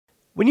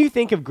When you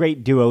think of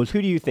great duos,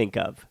 who do you think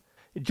of?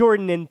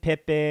 Jordan and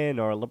Pippen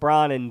or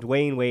LeBron and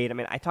Dwayne Wade? I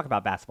mean, I talk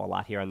about basketball a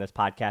lot here on this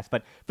podcast,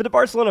 but for the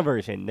Barcelona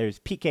version, there's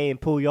PK and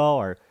Puyol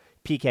or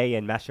PK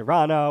and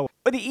Mascherano,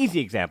 or the easy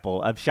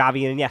example of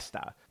Xavi and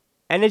Iniesta.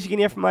 And as you can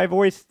hear from my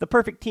voice, the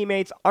perfect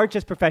teammates aren't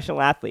just professional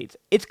athletes.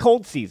 It's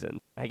cold season.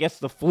 I guess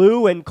the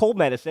flu and cold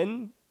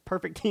medicine,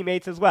 perfect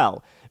teammates as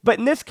well. But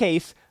in this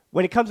case,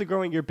 when it comes to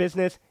growing your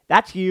business,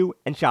 that's you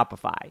and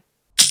Shopify.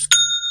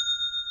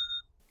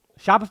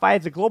 Shopify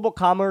is a global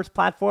commerce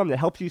platform that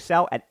helps you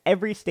sell at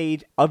every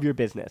stage of your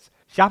business.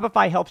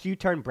 Shopify helps you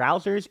turn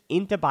browsers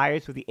into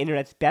buyers with the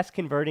internet's best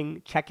converting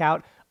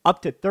checkout,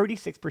 up to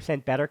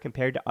 36% better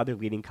compared to other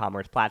leading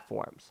commerce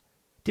platforms.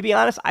 To be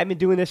honest, I've been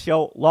doing this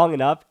show long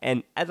enough,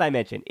 and as I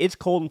mentioned, it's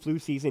cold and flu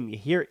season. You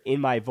hear it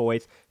in my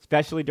voice,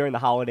 especially during the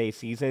holiday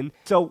season.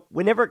 So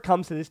whenever it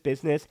comes to this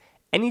business,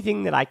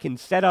 anything that I can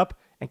set up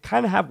and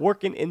kind of have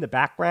working in the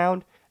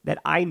background that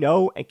I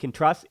know and can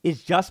trust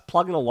is just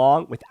plugging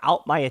along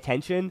without my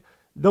attention.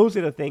 Those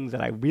are the things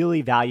that I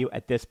really value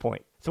at this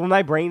point. So when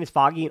my brain is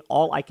foggy and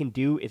all I can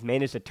do is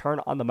manage to turn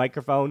on the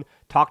microphone,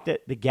 talk to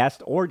the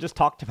guest, or just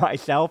talk to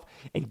myself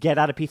and get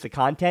out a piece of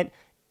content,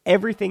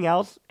 everything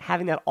else,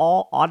 having that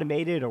all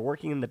automated or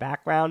working in the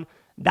background,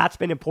 that's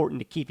been important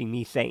to keeping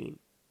me sane.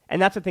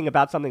 And that's the thing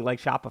about something like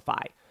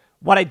Shopify.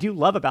 What I do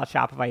love about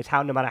Shopify is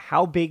how no matter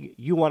how big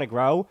you want to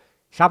grow,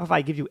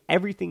 Shopify gives you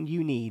everything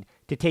you need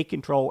to take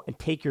control and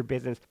take your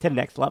business to the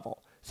next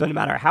level. So no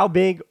matter how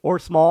big or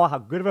small, how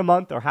good of a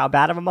month or how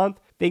bad of a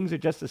month, things are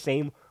just the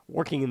same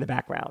working in the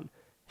background.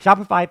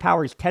 Shopify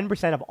powers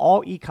 10% of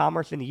all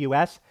e-commerce in the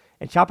US,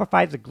 and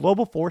Shopify is the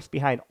global force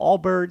behind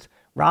Allbirds,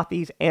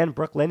 Rothy's, and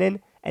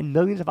Brooklinen, and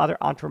millions of other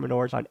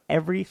entrepreneurs on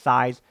every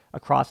size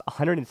across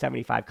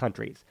 175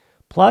 countries.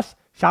 Plus,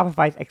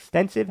 Shopify's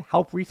extensive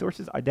help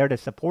resources are there to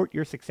support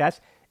your success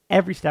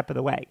every step of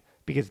the way,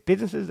 because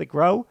businesses that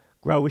grow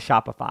with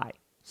Shopify.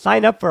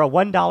 Sign up for a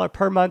 $1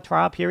 per month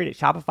trial period at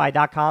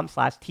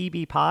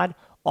shopify.com/tbpod,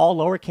 all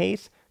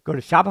lowercase. Go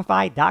to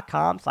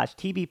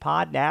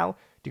shopify.com/tbpod now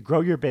to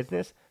grow your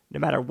business no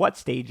matter what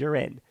stage you're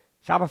in.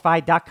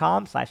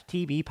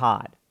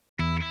 Shopify.com/tbpod.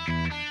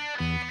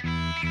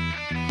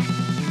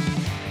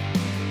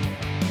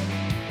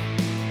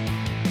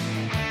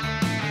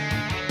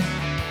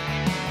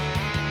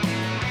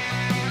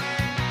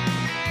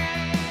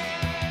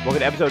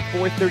 Welcome to episode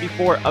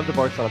 434 of the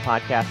Barcelona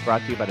podcast,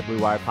 brought to you by the Blue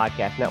Wire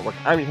Podcast Network.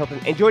 I'm your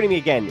Hilton, and joining me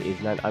again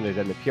is none other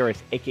than the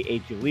Purist, a.k.a.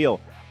 Jaleel,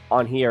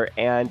 on here.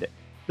 And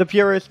the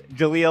Purist,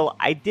 Jaleel,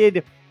 I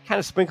did kind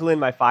of sprinkle in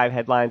my 5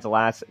 headlines the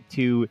last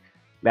 2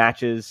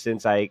 matches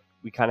since we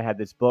kind of had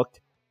this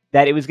booked,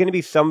 that it was going to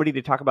be somebody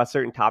to talk about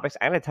certain topics.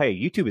 I'm going to tell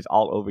you, YouTube is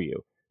all over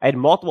you. I had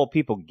multiple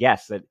people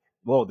guess that,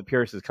 whoa, the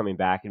Purist is coming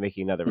back and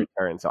making another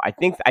return. So I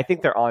think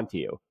they're on to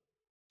you.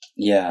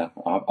 Yeah,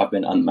 I've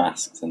been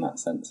unmasked in that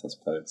sense, I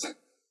suppose.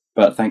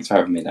 But thanks for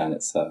having me, Dan.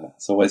 It's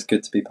always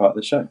good to be part of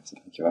the show. So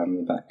thank you for having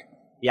me back.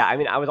 Yeah, I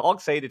mean, I was all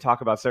excited to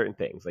talk about certain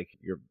things, like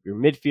your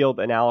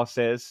midfield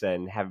analysis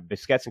and have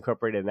Busquets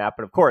incorporated in that.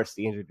 But of course,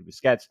 the injury to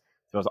Busquets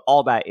throws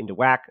all that into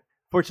whack.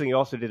 Fortunately, you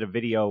also did a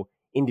video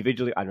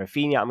individually on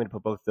Raphinha. I'm going to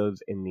put both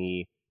those in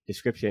the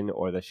description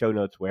or the show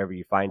notes, wherever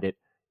you find it,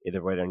 either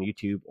right on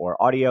YouTube or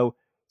audio.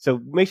 So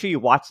make sure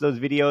you watch those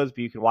videos, but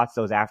you can watch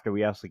those after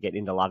we also get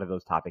into a lot of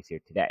those topics here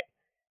today.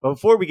 But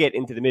before we get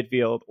into the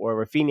midfield or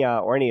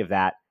Raphinha or any of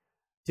that,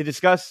 to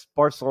discuss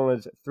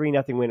Barcelona's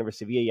 3-0 win over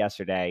Sevilla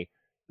yesterday,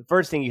 the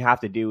first thing you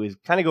have to do is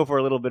kind of go for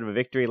a little bit of a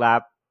victory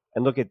lap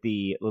and look at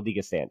the La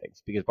Liga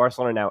standings, because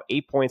Barcelona are now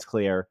 8 points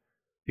clear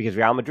because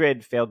Real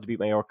Madrid failed to beat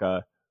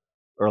Mallorca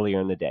earlier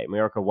in the day.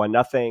 Mallorca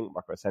 1-0.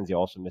 Marco Asensio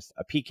also missed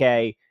a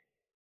PK.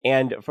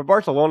 And for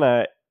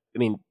Barcelona, I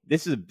mean,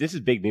 this is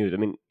big news. I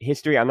mean,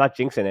 history, I'm not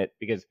jinxing it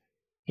because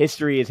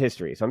history is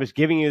history. So I'm just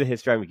giving you the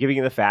history. I'm giving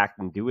you the fact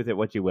and do with it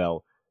what you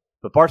will.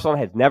 But Barcelona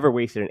has never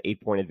wasted an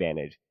 8-point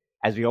advantage.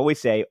 As we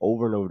always say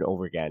over and over and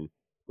over again,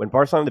 when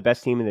Barcelona is the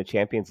best team in the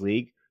Champions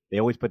League, they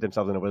always put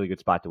themselves in a really good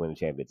spot to win the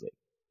Champions League.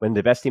 When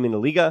the best team in the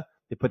Liga,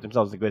 they put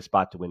themselves in a good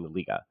spot to win the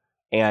Liga.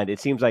 And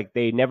it seems like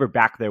they never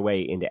back their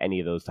way into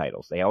any of those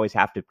titles. They always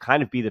have to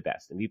kind of be the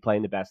best and be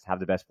playing the best, have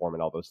the best form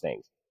and all those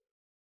things.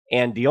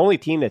 And the only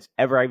team that's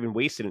ever even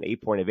wasted an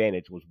 8-point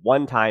advantage was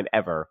one time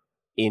ever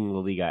in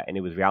La Liga, and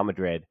it was Real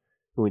Madrid,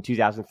 who in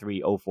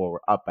 2003-04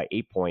 were up by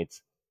 8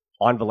 points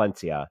on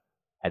Valencia.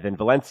 And then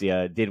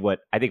Valencia did what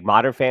I think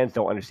modern fans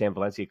don't understand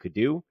Valencia could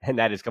do, and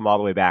that is come all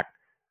the way back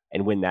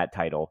and win that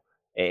title.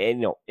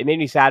 And it made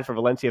me sad for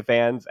Valencia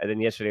fans, and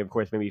then yesterday, of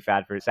course, made me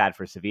sad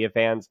for Sevilla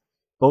fans.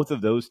 Both of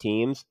those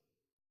teams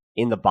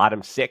in the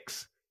bottom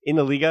 6 in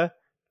the Liga,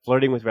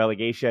 flirting with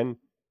relegation.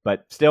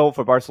 But still,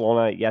 for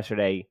Barcelona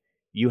yesterday,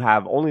 you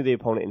have only the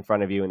opponent in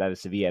front of you, and that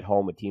is Sevilla at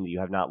home, a team that you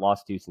have not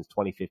lost to since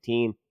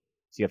 2015.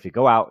 So you have to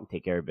go out and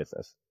take care of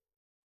business.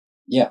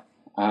 Yeah,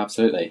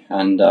 absolutely.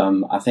 And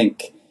I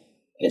think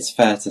it's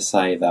fair to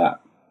say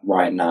that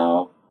right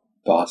now,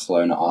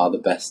 Barcelona are the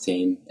best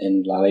team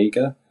in La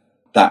Liga.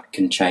 That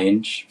can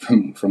change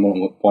from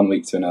one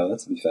week to another,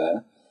 to be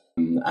fair.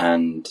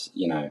 And,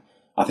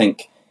 I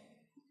think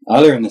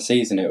earlier in the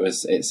season,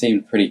 it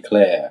seemed pretty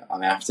clear. I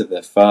mean, after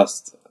the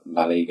first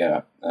La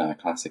Liga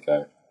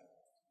Clasico,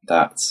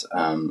 that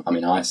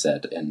I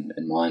said in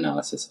my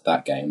analysis of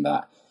that game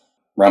that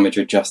Real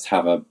Madrid just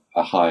have a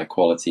higher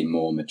quality,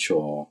 more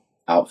mature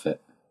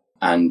outfit,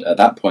 and at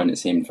that point, it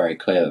seemed very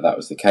clear that that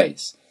was the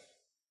case.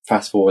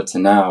 Fast forward to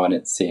now, and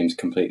it seems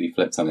completely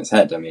flipped on its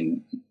head. I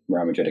mean,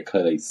 Real Madrid are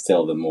clearly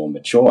still the more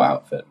mature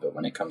outfit, but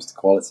when it comes to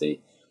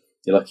quality,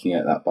 you're looking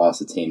at that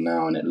Barca team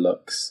now, and it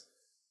looks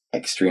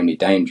extremely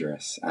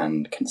dangerous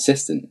and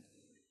consistent.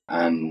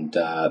 And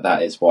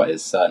that is what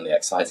is certainly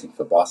exciting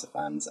for Barca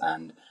fans.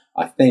 And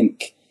I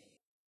think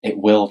it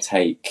will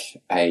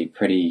take a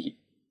pretty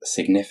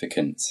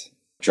significant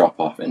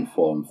drop-off in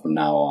form from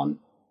now on.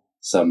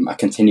 A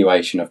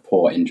continuation of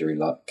poor injury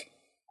luck.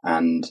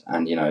 And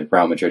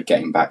Real Madrid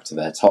getting back to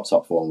their top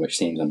form, which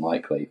seems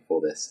unlikely for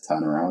this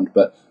turnaround.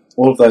 But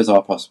all of those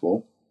are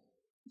possible.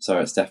 So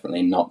it's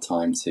definitely not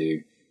time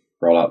to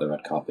roll out the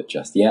red carpet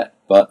just yet.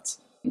 But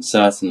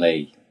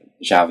certainly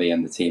Xavi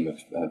and the team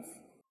have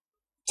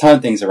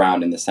turned things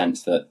around in the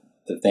sense that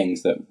the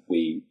things that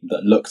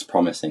looked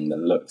promising, that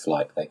looked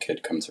like they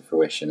could come to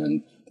fruition,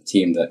 and the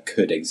team that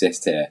could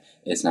exist here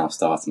is now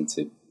starting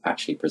to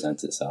actually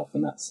present itself.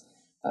 And that's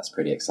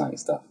pretty exciting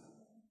stuff.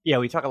 Yeah,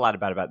 we talk a lot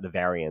about the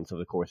variance over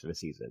the course of a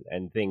season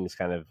and things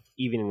kind of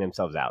evening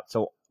themselves out.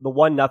 So the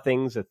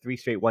 1-0s, the 3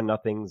 straight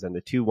 1-0s, and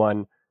the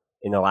 2-1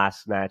 in the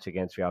last match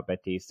against Real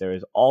Betis, there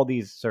is all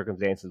these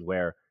circumstances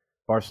where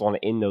Barcelona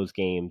in those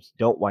games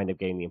don't wind up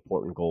getting the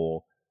important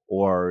goal,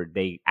 or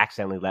they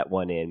accidentally let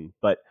one in.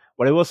 But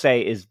what I will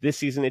say is this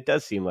season, it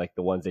does seem like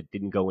the ones that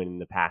didn't go in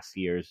the past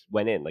years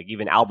went in. Like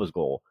even Alba's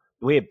goal,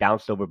 the way it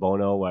bounced over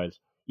Bono was,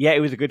 yeah, it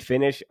was a good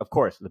finish. Of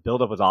course, the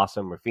buildup was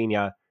awesome.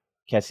 Raphinha,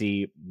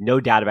 Kessie, no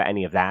doubt about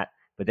any of that.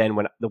 But then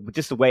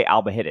just the way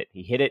Alba hit it,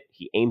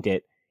 he aimed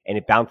it, and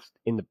it bounced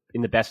in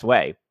the best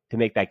way to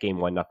make that game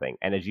 1-0.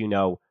 And as you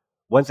know,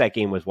 once that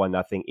game was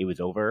 1-0, it was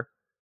over.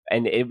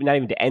 And not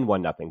even to end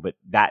 1-0, but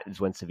that is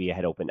when Sevilla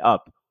had opened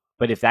up.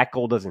 But if that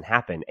goal doesn't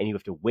happen and you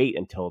have to wait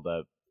until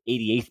the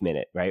 88th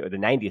minute, right, or the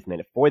 90th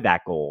minute for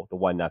that goal, the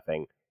 1-0,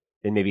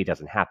 then maybe it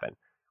doesn't happen.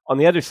 On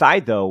the other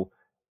side, though,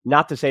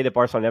 not to say that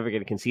Barcelona never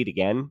going to concede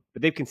again,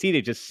 but they've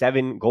conceded just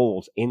 7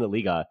 goals in the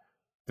Liga,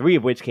 3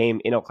 of which came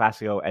in El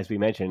Clasico, as we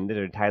mentioned. They're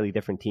an entirely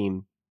different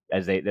team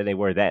than they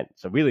were then.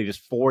 So really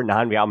just 4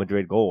 non-Real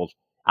Madrid goals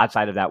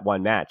outside of that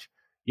one match.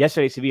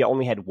 Yesterday, Sevilla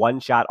only had 1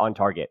 shot on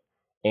target.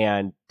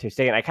 And Ter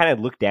Stegen, I kind of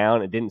looked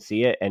down and didn't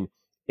see it. And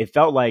it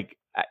felt like,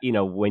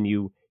 when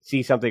you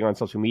see something on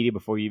social media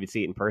before you even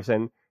see it in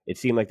person, it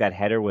seemed like that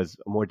header was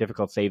a more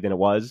difficult save than it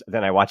was.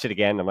 Then I watched it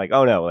again. I'm like,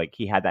 oh no, like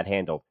he had that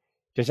handled.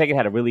 Ter Stegen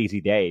had a really easy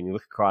day, and you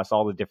look across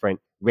all the different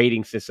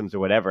rating systems or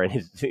whatever, and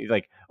he's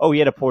like, oh, he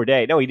had a poor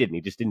day. No, he didn't.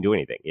 He just didn't do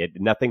anything. He had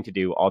nothing to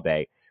do all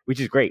day, which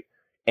is great.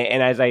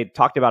 And as I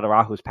talked about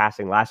Araujo's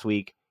passing last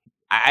week,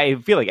 I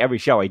feel like every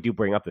show I do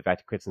bring up the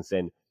fact that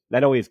Christensen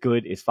not only is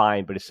good, is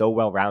fine, but is so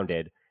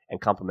well-rounded and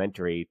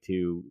complementary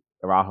to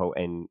Araujo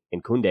and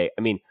Koundé.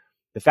 I mean,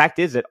 the fact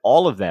is that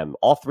all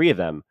 3 of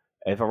them,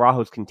 if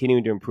Araujo's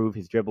continuing to improve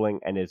his dribbling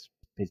and his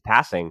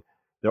passing,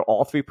 they're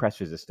all 3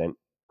 press resistant.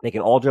 They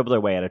can all dribble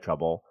their way out of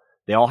trouble.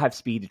 They all have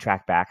speed to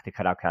track back to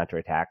cut out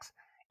counterattacks.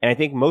 And I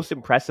think most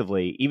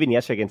impressively, even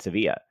yesterday against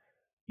Sevilla,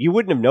 you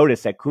wouldn't have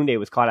noticed that Koundé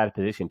was caught out of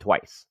position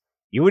twice.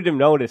 You wouldn't have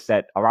noticed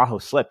that Araujo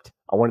slipped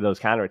on one of those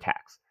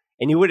counterattacks.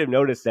 And you would have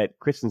noticed that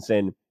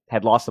Christensen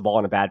had lost the ball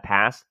in a bad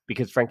pass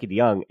because Frankie de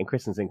Jong and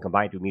Christensen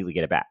combined to immediately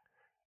get it back.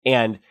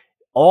 And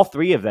all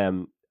 3 of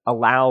them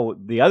allow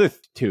the other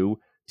 2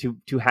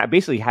 to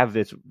basically have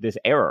this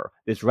error,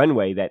 this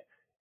runway that,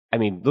 I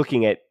mean,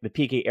 looking at the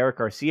Piqué Eric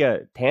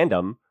Garcia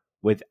tandem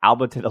with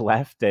Alba to the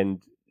left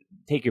and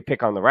take your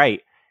pick on the right,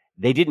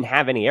 they didn't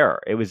have any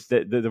error. It was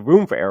the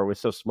room for error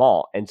was so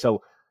small. And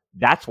so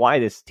that's why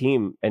this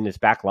team and this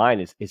back line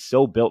is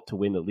so built to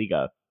win the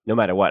Liga, no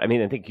matter what. I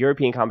mean, I think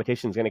European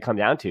competition is going to come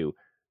down to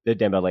the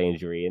Dembele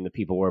injury and the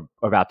people we're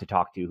about to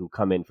talk to who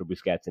come in for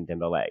Busquets and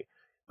Dembele.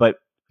 But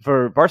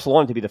for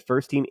Barcelona to be the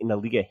first team in the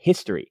Liga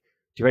history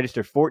to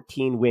register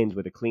 14 wins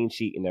with a clean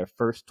sheet in their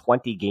first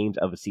 20 games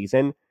of a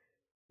season,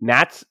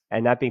 Mats,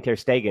 and that being Ter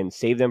Stegen,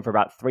 saved them for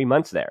about 3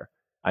 months there.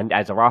 And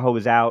as Araujo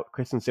was out,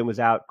 Christensen was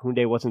out,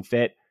 Koundé wasn't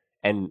fit,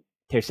 and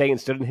Ter Stegen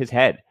stood in his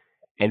head.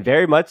 And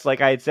very much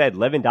like I had said,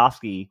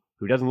 Lewandowski,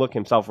 who doesn't look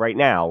himself right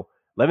now,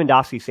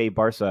 Lewandowski saved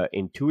Barca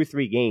in 2 or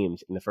 3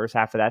 games in the first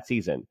half of that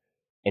season.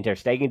 And Ter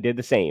Stegen did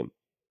the same.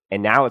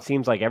 And now it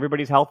seems like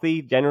everybody's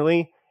healthy,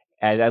 generally,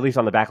 at least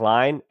on the back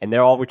line, and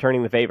they're all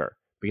returning the favor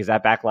because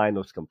that back line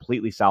looks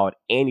completely solid,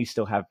 and you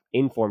still have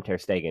informed Ter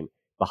Stegen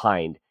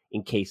behind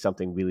in case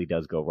something really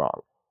does go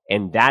wrong.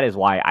 And that is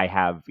why I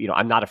have,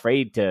 I'm not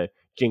afraid to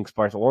jinx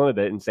Barcelona a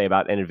bit and say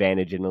about an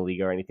advantage in the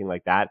league or anything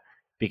like that,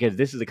 because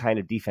this is the kind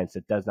of defense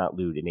that does not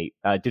lose an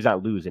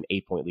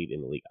 8-point lead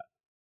in the Liga.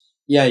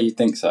 Yeah, you'd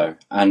think so.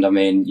 And I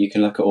mean, you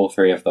can look at all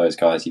 3 of those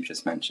guys you've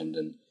just mentioned,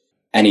 and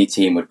any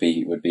team would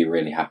be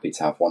really happy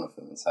to have one of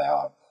them and say,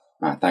 oh,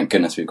 man, thank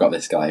goodness we've got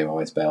this guy who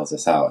always bails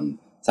us out. And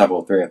to have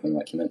all 3 of them,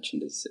 like you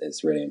mentioned,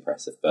 is really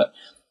impressive. But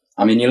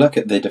I mean, you look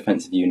at the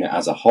defensive unit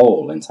as a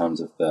whole in terms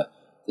of the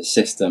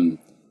system,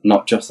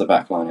 not just the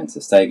back line and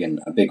Ter Stegen.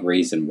 A big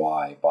reason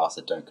why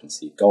Barca don't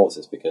concede goals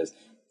is because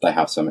they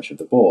have so much of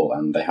the ball,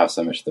 and they have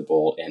so much of the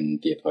ball in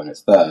the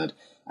opponent's third.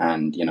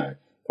 And, you know,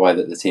 the way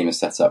that the team is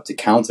set up to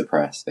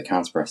counter-press, the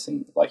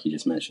counter-pressing, like you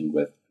just mentioned,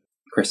 with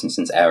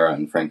Christensen's error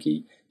and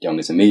Frankie de Jong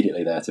is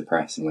immediately there to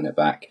press and win it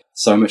back.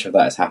 So much of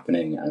that is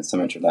happening, and so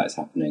much of that is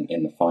happening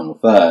in the final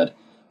third,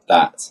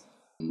 that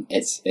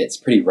it's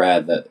pretty rare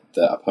that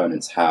the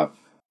opponents have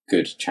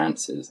good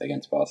chances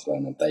against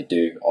Barcelona. They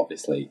do,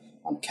 obviously,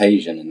 on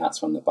occasion, and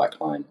that's when the back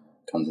line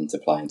comes into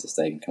play and Ter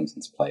Stegen comes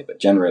into play. But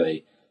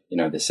generally, you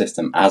know, the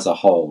system as a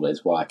whole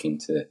is working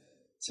to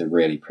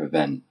really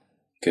prevent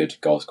good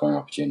goal-scoring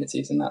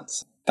opportunities, and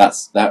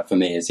that for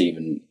me is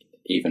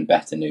even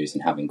better news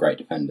than having great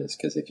defenders,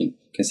 because if you're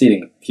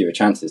conceding fewer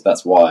chances,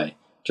 that's why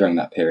during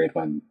that period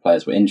when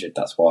players were injured,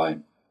 that's why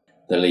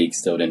the league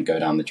still didn't go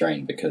down the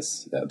drain,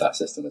 because that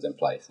system was in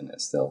place and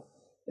it's still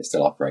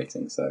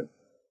operating. So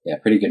yeah,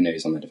 pretty good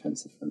news on the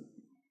defensive front.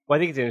 Well, I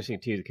think it's interesting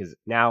too, because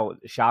now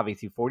Xavi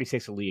through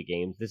 46 Liga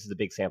games, this is a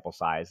big sample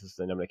size. This is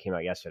the number that came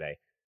out yesterday.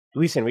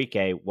 Luis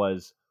Enrique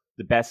was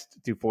the best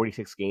through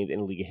 46 games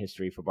in Liga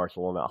history for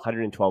Barcelona,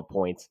 112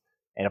 points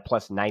and a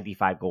plus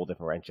 95 goal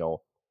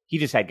differential. He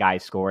just had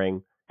guys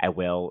scoring at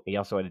will. He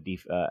also had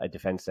a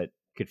defense that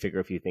could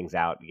figure a few things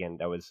out. Again,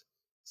 that was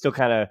still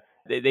kind of,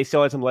 they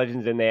still had some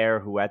legends in there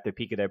who at the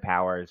peak of their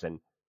powers. And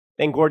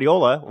then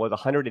Guardiola was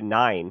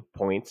 109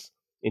 points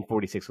in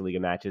 46 Liga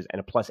matches and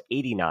a plus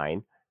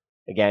 89.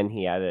 Again,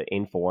 he had an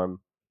in-form,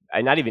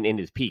 not even in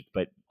his peak,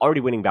 but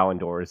already winning Ballon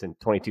d'Ors and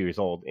 22 years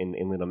old in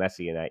Lionel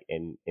Messi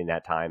in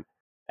that time.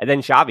 And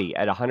then Xavi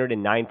at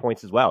 109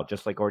 points as well,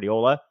 just like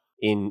Guardiola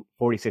in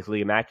 46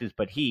 Liga matches,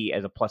 but he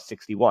as a plus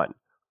 61.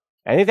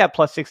 I think that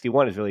plus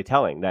 61 is really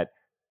telling that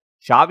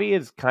Xavi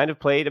is kind of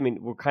played. I mean,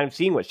 we're kind of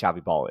seeing what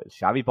Xavi ball is.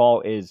 Xavi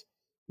ball is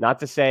not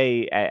to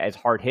say as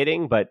hard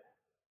hitting, but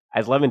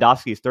as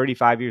Lewandowski is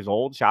 35 years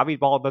old, Xavi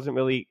ball doesn't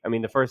really, I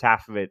mean, the first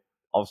half of it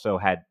also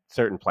had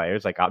certain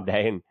players like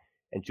Abde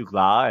and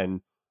Chukla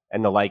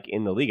and the like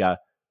in the Liga,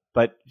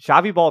 but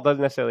Xavi ball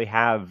doesn't necessarily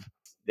have,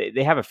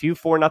 they have a few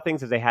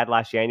 4-0s as they had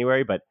last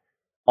January, but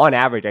on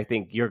average, I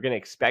think you're going to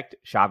expect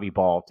Xavi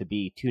ball to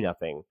be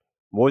 2-0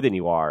 more than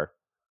you are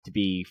to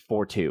be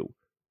 4-2,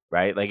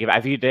 right? Like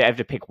if you have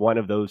to pick one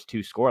of those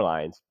two score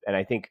lines, and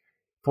I think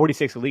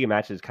 46 Liga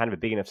matches is kind of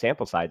a big enough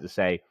sample size to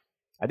say,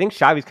 I think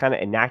Xavi's kind of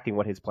enacting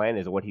what his plan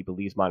is and what he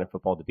believes modern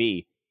football to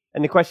be.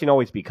 And the question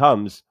always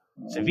becomes,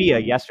 Sevilla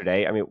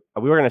yesterday, I mean,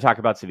 we were going to talk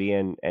about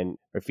Sevilla and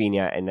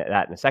Raphinha and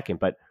that in a second,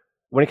 but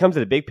when it comes to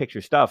the big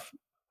picture stuff,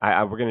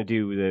 we're going to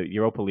do the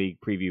Europa League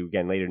preview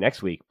again later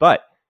next week.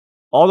 But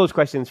all those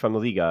questions from the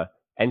Liga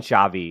and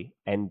Xavi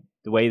and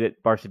the way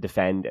that Barca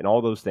defend and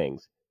all those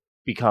things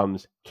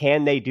becomes,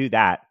 can they do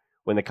that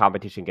when the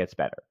competition gets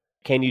better?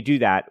 Can you do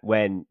that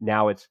when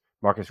now it's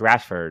Marcus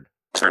Rashford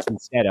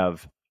instead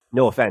of,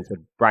 no offense, but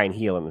Bryan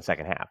Gil in the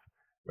second half,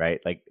 right?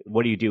 Like,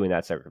 what do you do in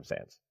that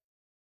circumstance?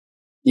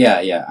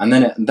 Yeah, and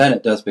then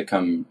it does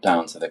become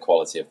down to the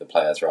quality of the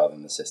players rather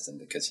than the system,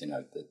 because you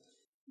know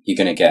you're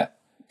going to get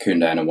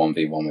Koundé in a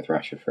 1v1 with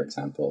Rashford, for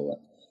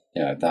example.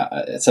 You know that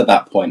it's at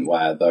that point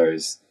where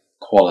those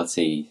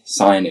quality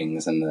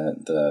signings and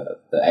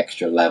the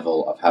extra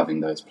level of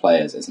having those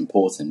players is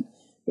important,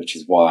 which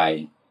is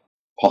why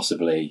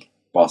possibly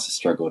Barca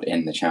struggled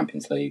in the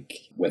Champions League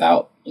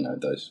without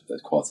those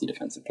quality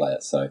defensive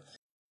players. So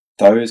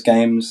those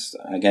games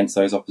against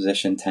those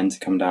opposition tend to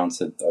come down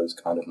to those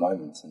kind of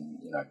moments, and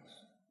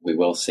we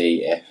will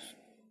see if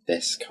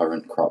this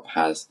current crop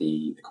has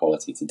the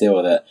quality to deal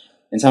with it.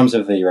 In terms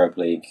of the Europa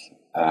League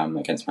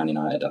against Man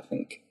United, I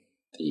think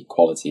the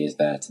quality is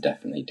there to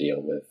definitely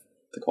deal with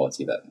the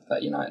quality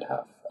that United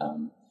have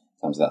in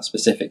terms of that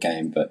specific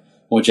game. But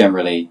more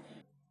generally,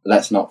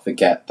 let's not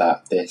forget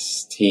that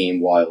this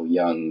team, while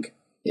young,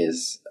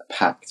 is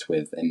packed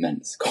with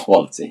immense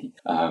quality.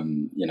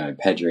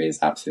 Pedri is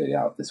absolutely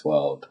out of this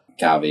world.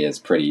 Gavi is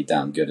pretty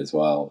damn good as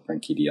well.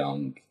 Frankie de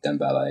Jong,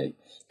 Dembele,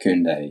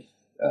 Koundé,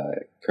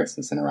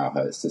 Christensen,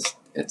 Araujo.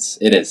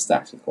 It is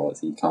stacked with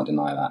quality. You can't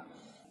deny that.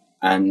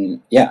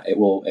 And yeah, it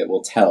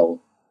will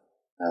tell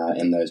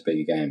in those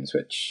bigger games,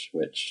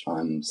 which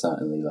I'm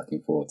certainly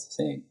looking forward to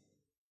seeing.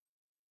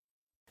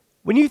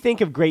 When you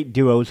think of great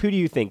duos, who do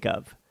you think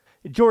of?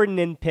 Jordan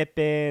and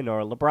Pippen,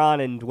 or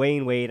LeBron and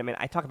Dwayne Wade? I mean,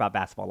 I talk about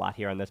basketball a lot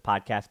here on this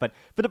podcast, but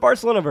for the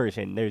Barcelona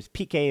version, there's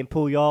Piqué and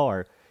Puyol,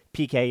 or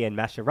Piqué and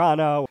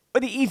Mascherano,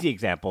 or the easy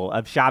example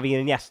of Xavi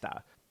and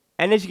Iniesta.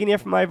 And as you can hear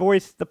from my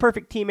voice, the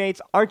perfect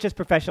teammates aren't just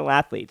professional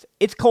athletes.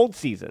 It's cold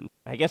season.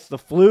 I guess the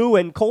flu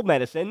and cold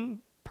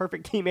medicine,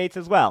 perfect teammates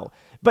as well.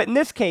 But in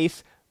this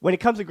case, when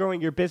it comes to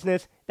growing your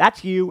business,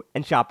 that's you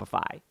and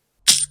Shopify.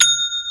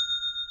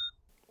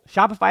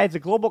 Shopify is a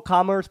global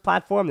commerce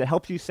platform that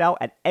helps you sell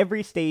at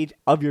every stage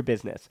of your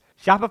business.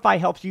 Shopify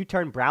helps you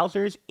turn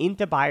browsers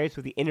into buyers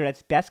with the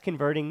internet's best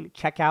converting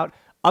checkout,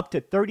 up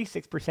to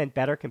 36%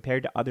 better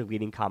compared to other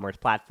leading commerce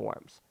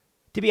platforms.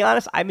 To be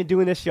honest, I've been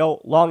doing this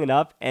show long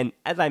enough, and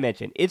as I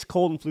mentioned, it's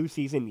cold and flu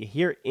season. You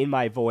hear it in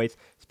my voice,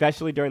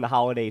 especially during the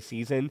holiday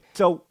season.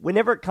 So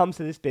whenever it comes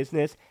to this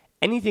business,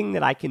 anything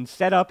that I can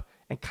set up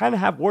and kind of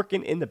have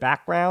working in the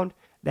background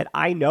that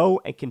I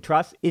know and can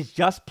trust is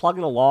just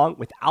plugging along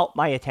without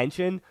my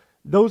attention.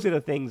 Those are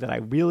the things that I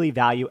really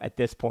value at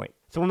this point.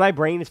 So when my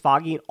brain is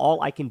foggy and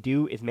all I can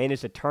do is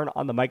manage to turn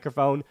on the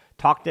microphone,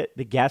 talk to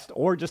the guest,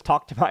 or just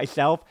talk to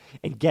myself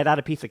and get out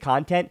a piece of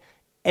content,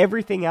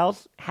 everything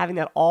else, having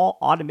that all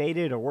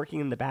automated or working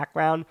in the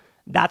background,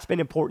 that's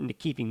been important to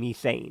keeping me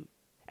sane.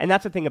 And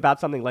that's the thing about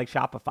something like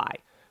Shopify.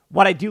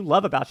 What I do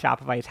love about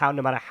Shopify is how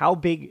no matter how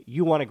big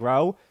you want to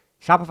grow,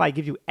 Shopify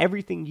gives you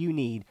everything you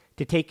need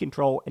to take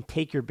control and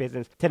take your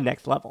business to the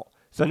next level.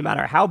 So no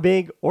matter how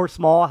big or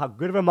small, how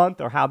good of a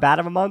month or how bad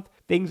of a month,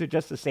 things are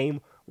just the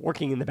same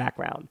working in the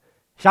background.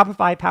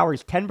 Shopify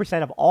powers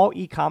 10% of all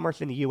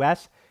e-commerce in the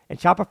US, and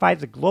Shopify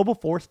is the global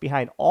force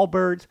behind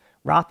Allbirds,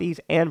 Rothy's,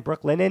 and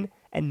Brooklinen,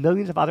 and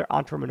millions of other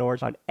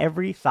entrepreneurs on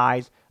every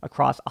size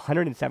across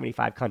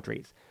 175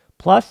 countries.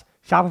 Plus,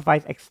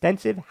 Shopify's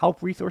extensive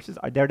help resources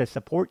are there to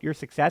support your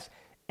success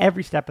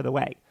every step of the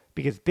way,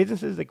 because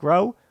businesses that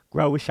grow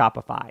with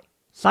Shopify.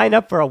 Sign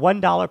up for a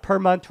 $1 per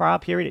month trial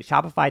period at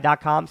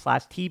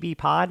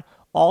shopify.com/tbpod,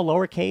 all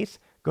lowercase.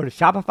 Go to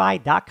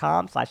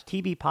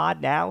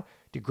shopify.com/tbpod now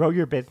to grow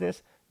your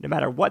business no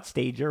matter what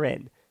stage you're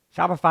in.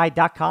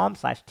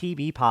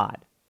 Shopify.com/tbpod.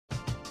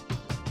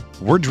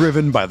 We're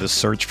driven by the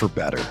search for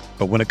better.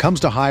 But when it comes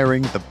to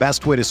hiring, the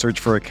best way to search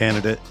for a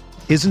candidate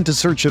isn't to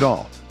search at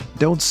all.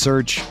 Don't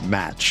search,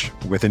 match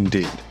with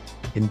Indeed.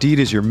 Indeed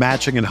is your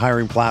matching and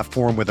hiring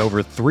platform with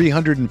over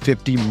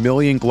 350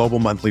 million global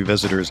monthly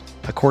visitors,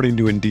 according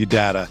to Indeed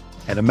data,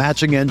 and a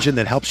matching engine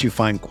that helps you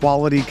find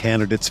quality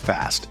candidates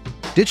fast.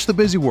 Ditch the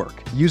busy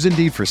work. Use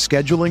Indeed for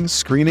scheduling,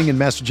 screening, and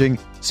messaging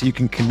so you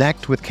can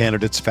connect with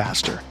candidates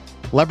faster.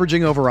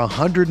 Leveraging over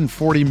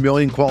 140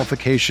 million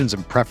qualifications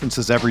and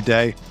preferences every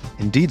day,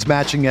 Indeed's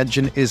matching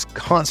engine is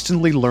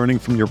constantly learning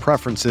from your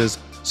preferences,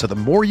 so the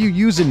more you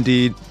use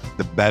Indeed,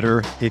 the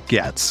better it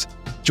gets.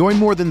 Join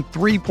more than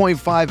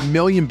 3.5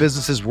 million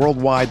businesses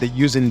worldwide that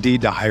use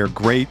Indeed to hire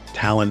great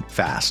talent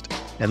fast.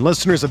 And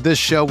listeners of this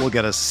show will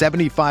get a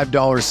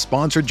 $75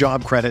 sponsored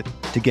job credit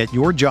to get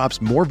your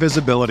jobs more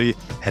visibility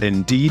at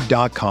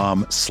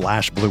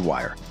Indeed.com/Blue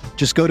Wire.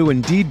 Just go to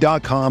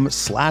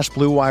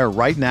Indeed.com/Blue Wire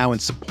right now and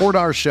support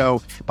our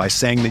show by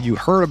saying that you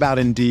heard about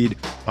Indeed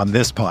on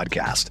this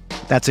podcast.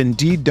 That's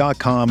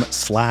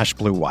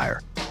Indeed.com/Blue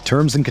Wire.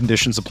 Terms and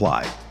conditions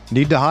apply.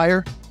 Need to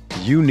hire?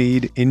 You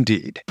need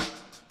Indeed.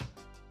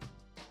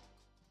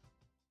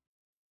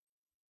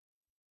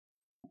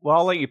 Well,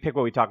 I'll let you pick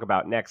what we talk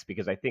about next,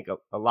 because I think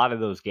a lot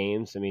of those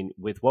games, I mean,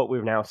 with what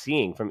we're now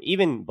seeing from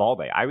even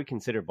Balde, I would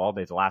consider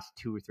Balde's the last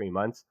 2 or 3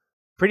 months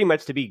pretty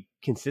much to be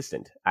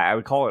consistent. I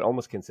would call it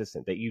almost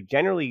consistent, that you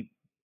generally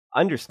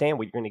understand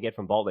what you're going to get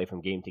from Balde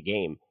from game to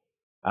game.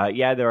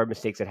 Yeah, there are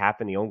mistakes that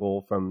happen, the own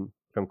goal from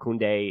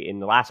Koundé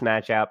in the last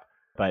matchup,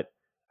 but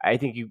I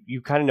think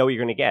you kind of know what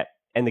you're going to get.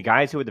 And the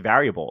guys who are the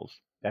variables,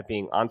 that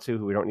being Ansu,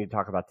 who we don't need to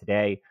talk about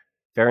today,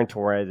 Ferran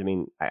Torres, I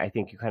mean, I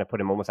think you kind of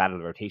put him almost out of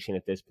the rotation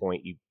at this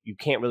point. You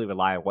can't really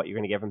rely on what you're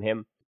going to get from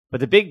him.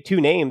 But the big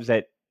two names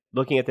that,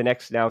 looking at the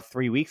next now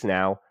 3 weeks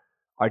now,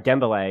 are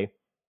Dembele,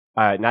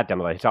 not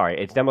Dembele, sorry.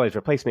 It's Dembele's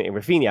replacement in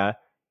Raphinha,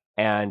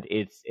 and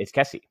it's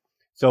Kessie.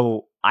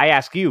 So I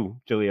ask you,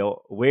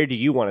 Julio, where do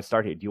you want to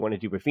start here? Do you want to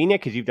do Raphinha,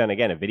 because you've done,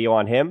 again, a video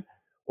on him,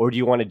 or do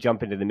you want to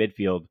jump into the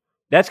midfield?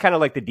 That's kind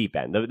of like the deep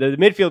end. The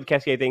midfield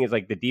Kessie thing is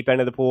like the deep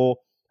end of the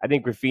pool. I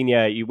think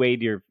Raphinha, you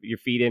wade your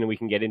feet in and we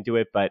can get into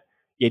it, but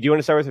yeah, do you want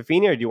to start with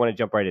Raphinha, or do you want to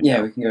jump right in?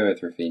 Yeah, we can go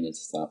with Raphinha to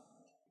start.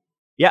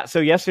 Yeah,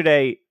 so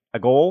yesterday, a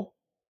goal,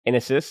 an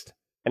assist,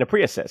 and a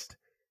pre-assist.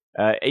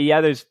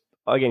 There's,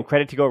 again,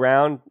 credit to go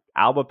around.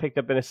 Alba picked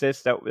up an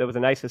assist. That was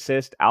a nice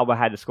assist. Alba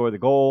had to score the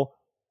goal,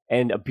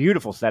 and a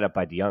beautiful setup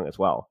by De Jong as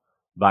well,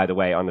 by the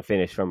way, on the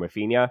finish from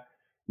Raphinha.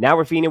 Now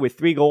Raphinha with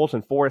 3 goals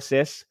and 4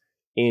 assists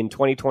in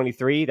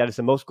 2023. That is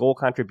the most goal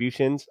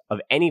contributions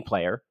of any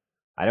player.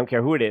 I don't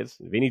care who it is,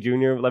 Vinny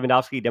Jr.,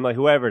 Lewandowski, Dembele,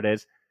 whoever it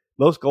is.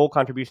 Most goal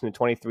contribution in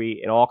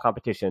 23 in all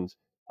competitions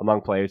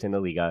among players in the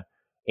Liga.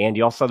 And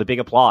you also saw the big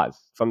applause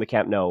from the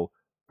Camp Nou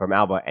from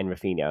Alba and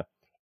Raphinha.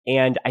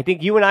 And I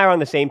think you and I are on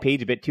the same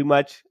page a bit too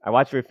much. I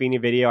watched the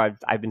Raphinha video.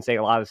 I've been saying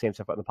a lot of the same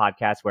stuff on the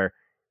podcast, where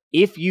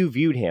if you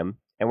viewed him,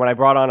 and when I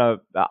brought on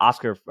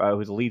Oscar,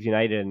 who's a Leeds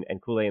United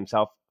and Kool-Aid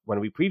himself,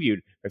 when we previewed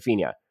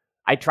Raphinha,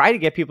 I tried to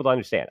get people to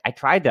understand. I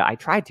tried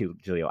to,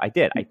 Julio. I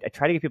did. I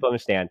tried to get people to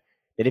understand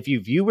that if you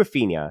view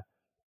Raphinha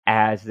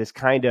as this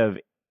kind of,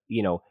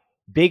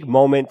 big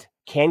moment,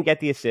 can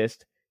get the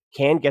assist,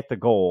 can get the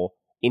goal,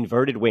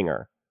 inverted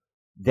winger,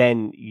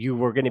 then you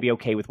were going to be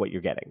okay with what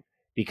you're getting,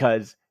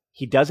 because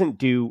he doesn't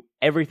do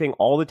everything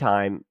all the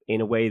time in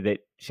a way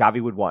that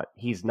Xavi would want.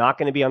 He's not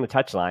going to be on the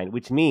touchline,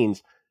 which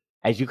means,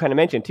 as you kind of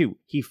mentioned too,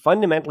 he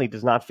fundamentally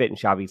does not fit in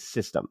Xavi's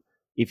system,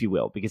 if you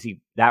will, because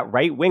that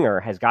right winger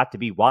has got to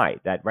be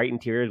wide. That right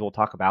interior, as we'll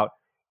talk about,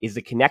 is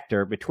the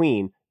connector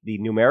between the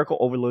numerical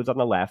overloads on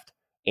the left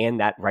and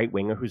that right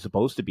winger who's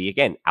supposed to be,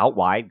 again, out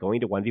wide,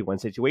 going to 1v1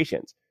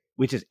 situations,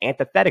 which is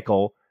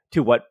antithetical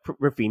to what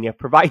Raphinha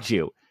provides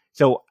you.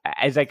 So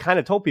as I kind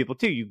of told people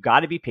too, you've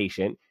got to be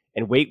patient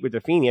and wait with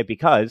Raphinha,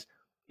 because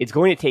it's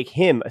going to take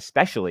him,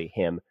 especially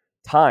him,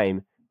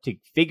 time to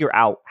figure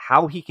out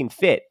how he can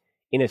fit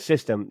in a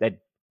system that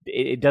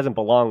it doesn't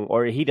belong,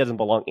 or he doesn't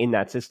belong in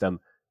that system,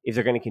 if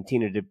they're going to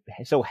continue to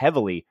so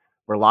heavily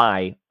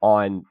rely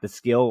on the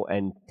skill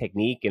and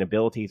technique and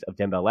abilities of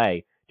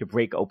Dembele to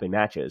break open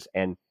matches.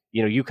 And,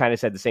 you kind of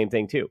said the same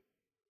thing too.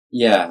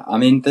 Yeah, I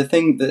mean, the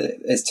thing that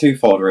it's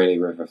twofold really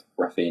with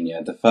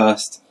Raphinha. The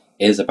first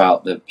is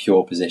about the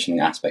pure positioning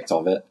aspect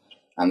of it,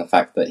 and the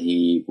fact that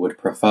he would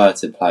prefer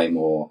to play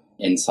more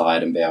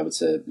inside and be able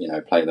to,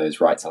 play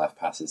those right to left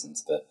passes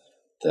into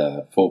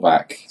the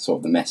fullback, sort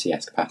of the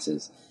Messi-esque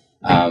passes.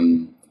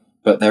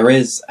 But there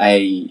is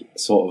a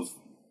sort of,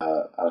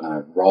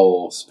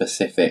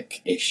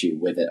 role-specific issue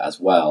with it as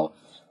well.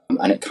 And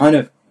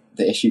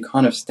the issue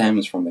kind of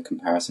stems from the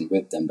comparison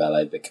with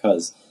Dembele,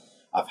 because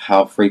of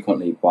how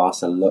frequently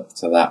Barca look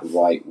to that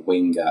right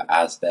winger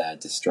as their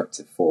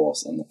destructive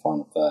force in the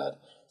final third.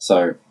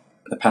 So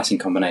the passing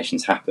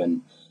combinations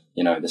happen,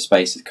 the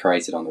space is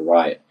created on the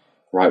right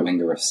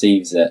winger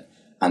receives it,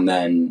 and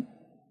then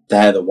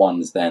they're the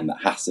ones then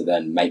that has to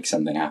then make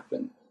something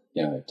happen.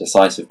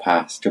 Decisive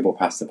pass, dribble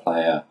past the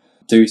player,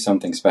 do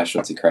something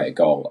special to create a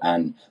goal.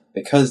 And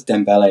because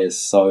Dembele is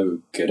so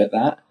good at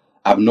that,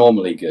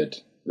 abnormally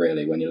good,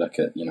 really, when you look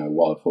at,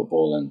 world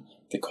football and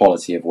the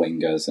quality of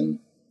wingers and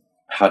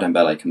how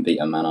Dembele can beat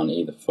a man on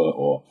either foot,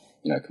 or,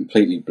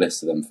 completely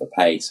blister them for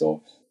pace,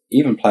 or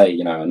even play,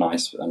 a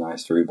nice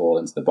through ball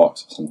into the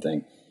box or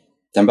something.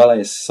 Dembele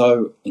is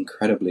so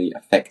incredibly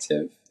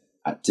effective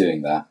at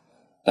doing that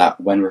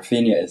when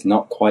Raphinha is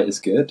not quite as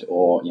good,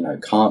 or,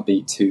 can't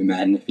beat two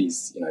men if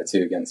he's,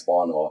 2 against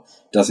 1, or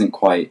doesn't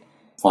quite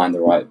find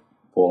the right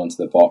ball into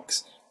the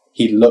box,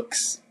 he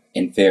looks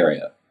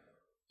inferior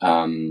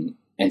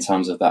in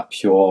terms of that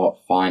pure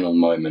final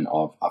moment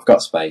of, I've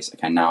got space,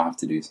 okay, now I have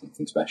to do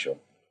something special.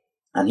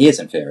 And he is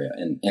inferior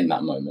in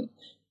that moment,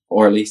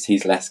 or at least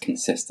he's less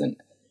consistent.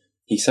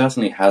 He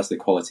certainly has the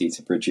quality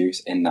to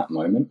produce in that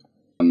moment.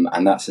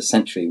 And that's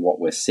essentially what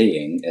we're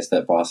seeing, is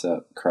that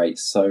Barca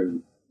creates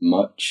so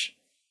much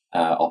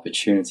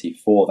opportunity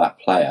for that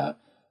player,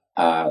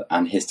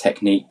 and his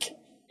technique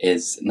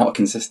is not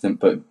consistent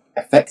but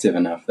effective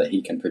enough that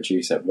he can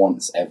produce it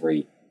once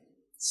every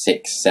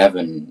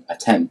 6-7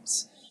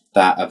 attempts,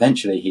 that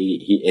eventually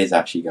he is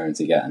actually going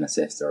to get an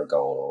assist or a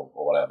goal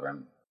or whatever.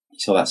 And you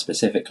saw that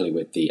specifically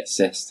with the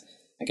assist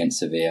against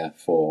Sevilla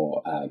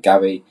for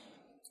Gavi,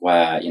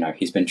 where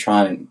he's been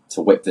trying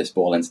to whip this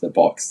ball into the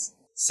box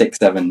 6,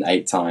 7,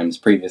 8 times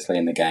previously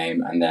in the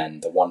game, and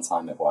then the one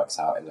time it works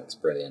out, it looks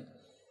brilliant.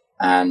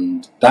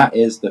 And that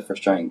is the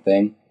frustrating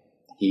thing.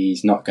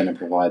 He's not going to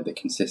provide the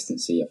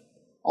consistency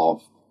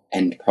of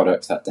end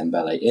product that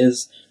Dembele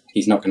is.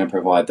 He's not going to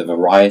provide the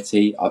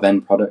variety of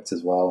end product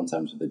as well, in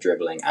terms of the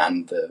dribbling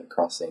and the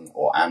crossing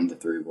and the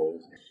through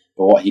balls.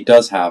 But what he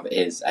does have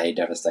is a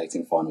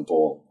devastating final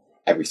ball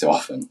every so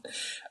often,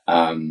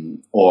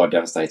 or a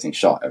devastating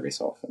shot every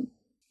so often.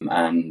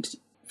 And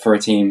for a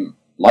team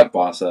like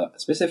Barca,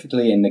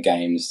 specifically in the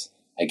games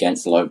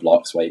against low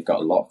blocks where you've got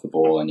a lot of the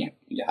ball and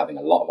you're having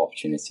a lot of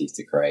opportunities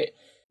to create,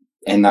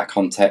 in that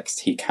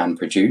context, he can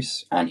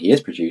produce, and he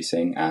is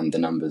producing, and the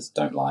numbers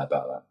don't lie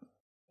about that.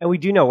 And we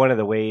do know one of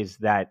the ways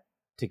that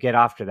to get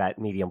after that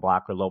medium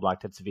block or low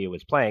block that Sevilla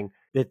was playing,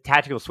 the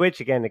tactical switch,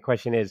 again, the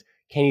question is,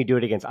 can you do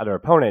it against other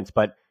opponents?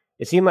 But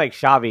it seemed like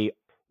Xavi,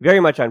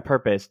 very much on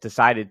purpose,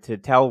 decided to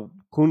tell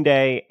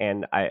Koundé,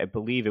 and I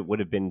believe it would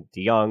have been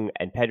De Jong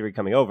and Pedri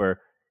coming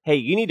over, hey,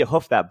 you need to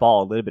hoof that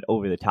ball a little bit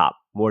over the top,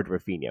 more to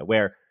Raphinha,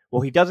 where,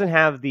 well, he doesn't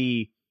have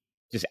the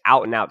just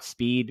out-and-out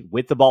speed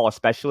with the ball,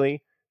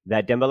 especially,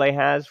 that Dembele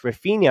has.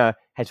 Raphinha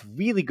has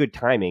really good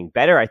timing,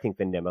 better, I think,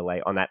 than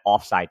Dembele on that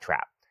offside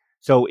trap.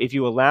 So if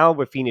you allow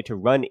Raphinha to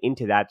run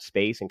into that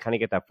space and kind of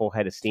get that full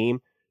head of steam,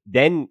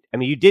 then, I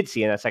mean, you did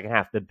see in that second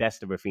half the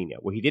best of Raphinha,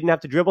 where he didn't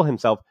have to dribble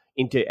himself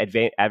into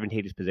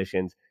advantageous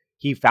positions.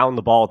 He found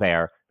the ball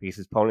there because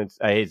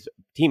his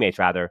teammates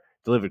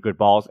delivered good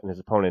balls, and his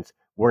opponents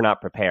were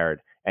not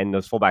prepared, and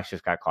those fullbacks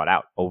just got caught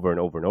out over and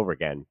over and over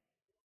again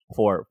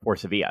for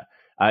Sevilla.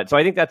 So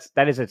I think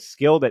that is a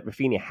skill that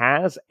Raphinha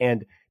has,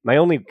 and my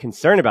only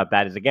concern about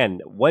that is, again,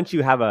 once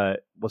you have a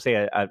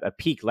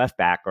peak left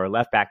back, or a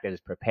left back that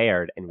is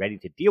prepared and ready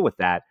to deal with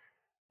that,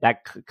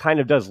 that kind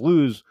of does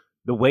lose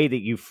the way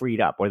that you freed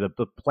up, or the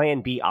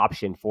plan B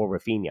option for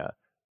Raphinha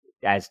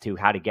as to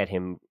how to get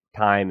him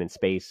time and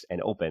space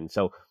and open.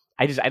 So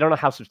I don't know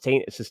how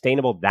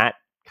sustainable that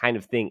kind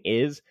of thing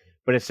is,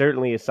 but it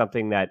certainly is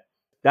something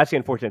that's the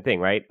unfortunate thing,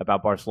 right,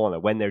 about Barcelona.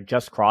 When they're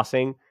just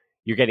crossing,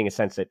 you're getting a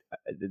sense that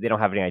they don't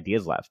have any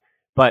ideas left.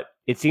 But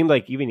it seemed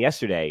like even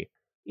yesterday,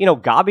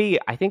 Gabi,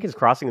 I think his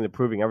crossing is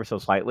improving ever so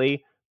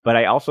slightly, but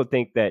I also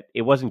think that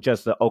it wasn't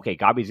just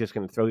Gabi's just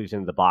going to throw these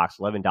into the box,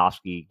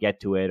 Lewandowski get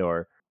to it,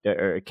 or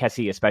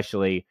Kessie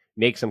especially,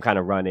 make some kind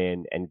of run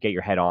in and get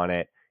your head on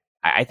it.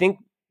 I think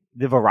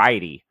the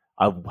variety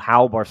of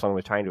how Barcelona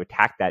was trying to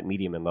attack that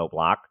medium and low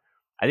block.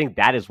 I think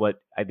that is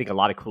what I think a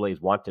lot of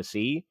Kool-Aids want to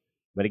see.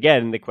 But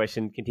again, the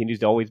question continues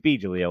to always be,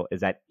 Julio,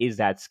 is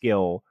that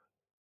skill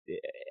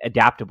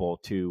adaptable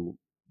to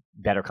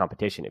better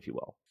competition, if you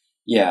will?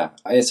 Yeah,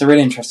 it's a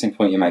really interesting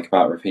point you make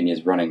about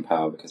Raphinha's running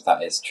power, because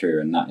that is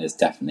true, and that is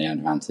definitely an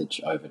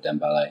advantage over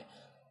Dembele.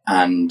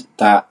 And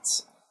that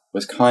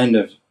was kind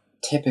of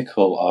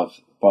typical of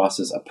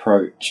Barca's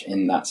approach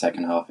in that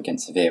second half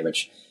against Sevilla,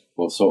 which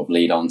will sort of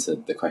lead on to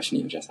the question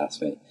you just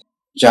asked me.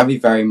 Xavi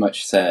very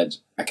much said,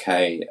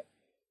 okay,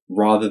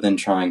 rather than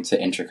trying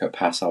to intricate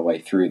pass our way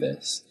through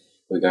this,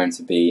 we're going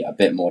to be a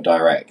bit more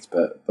direct,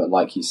 but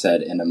like you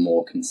said, in a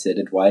more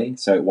considered way.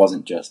 So it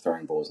wasn't just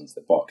throwing balls into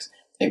the box.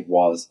 It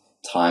was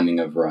timing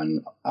of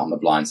run on the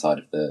blind side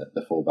of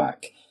the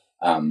fullback.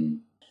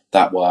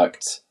 That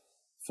worked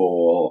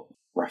for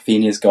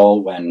Raphinha's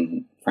goal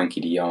when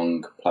Frankie de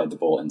Jong played the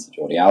ball into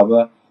Jordi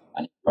Alba,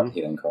 and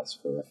he then crossed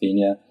for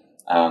Raphinha.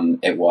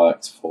 It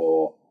worked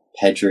for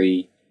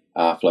Pedri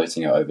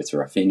floating it over to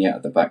Raphinha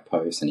at the back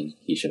post, and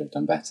he should have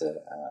done better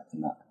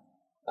in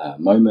that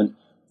moment.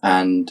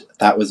 And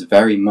that was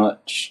very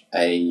much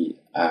a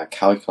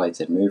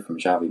calculated move from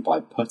Xavi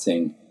by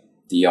putting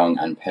De Jong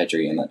and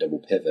Pedri in that double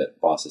pivot,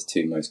 Barca's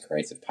two most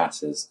creative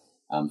passes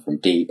from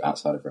deep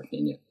outside of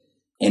Raphinha,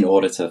 in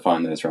order to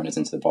find those runners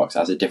into the box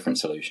as a different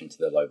solution to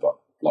the low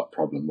block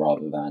problem,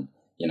 rather than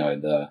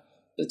the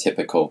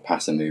typical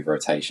pass and move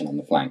rotation on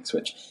the flanks,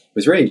 which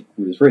was really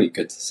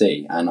good to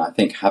see. And I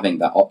think having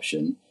that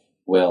option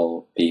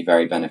will be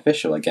very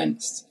beneficial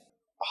against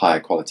higher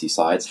quality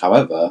sides.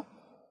 However,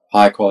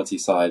 higher quality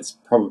sides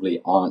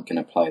probably aren't going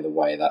to play the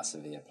way that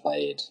Sevilla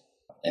played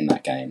in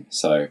that game.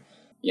 So,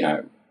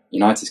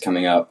 United's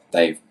coming up.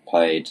 They've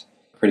played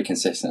pretty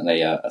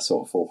consistently a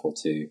sort of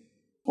 4-4-2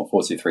 or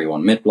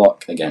 4-2-3-1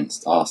 mid-block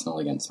against Arsenal,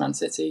 against Man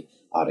City.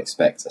 I'd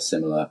expect a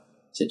similar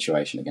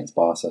situation against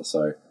Barca.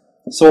 So,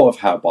 sort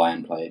of how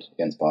Bayern played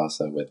against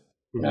Barca, with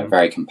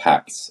very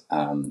compact.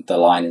 The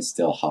line is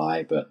still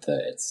high, but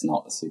it's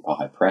not a super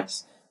high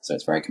press, so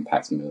it's very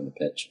compact in the middle of the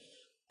pitch.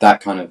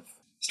 That kind of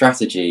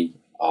strategy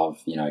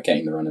of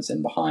getting the runners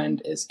in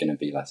behind is going to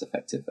be less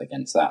effective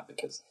against that,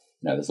 because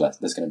there's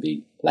going to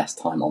be less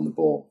time on the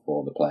ball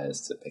for the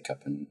players to pick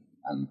up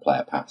and play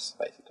a pass,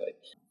 basically.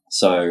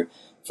 So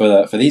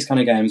for these kind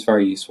of games,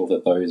 very useful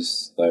that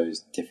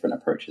those different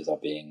approaches are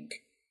being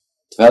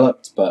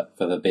developed. But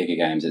for the bigger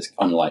games, it's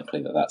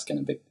unlikely that that's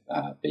going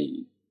to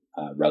be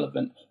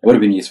relevant. It would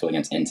have been useful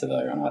against Inter,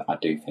 though, and I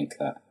do think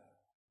that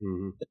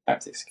the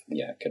tactics,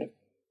 could have.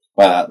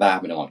 Well, that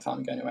happened a long time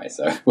ago anyway,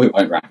 so we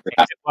won't react.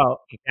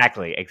 Well,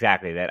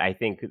 exactly. That I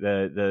think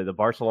the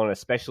Barcelona,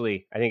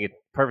 especially, I think it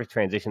perfect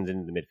transitions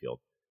into the midfield.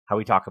 How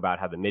we talk about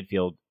how the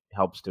midfield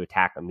helps to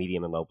attack a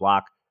medium and low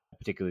block,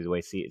 particularly the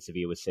way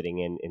Sevilla was sitting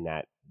in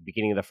that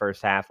beginning of the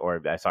first half,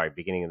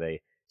 beginning of the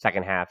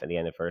second half and the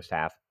end of the first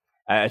half.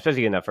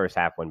 Especially in the first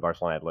half when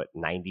Barcelona had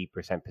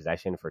 90%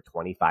 possession for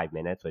 25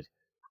 minutes, which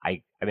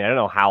I don't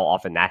know how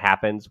often that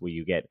happens, where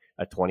you get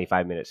a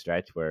 25-minute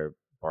stretch where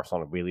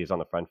Barcelona really is on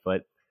the front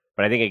foot.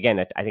 But I think, again,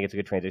 I think it's a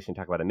good transition to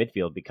talk about the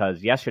midfield,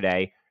 because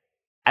yesterday,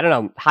 I don't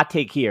know, hot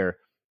take here,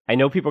 I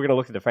know people are going to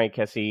look at the Franck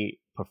Kessie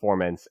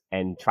performance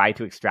and try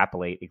to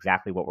extrapolate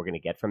exactly what we're going to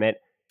get from it.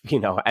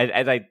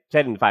 As I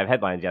said in 5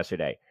 headlines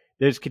yesterday,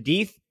 there's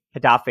Cadiz,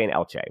 Getafe, and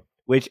Elche,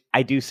 which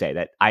I do say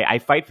that I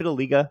fight for the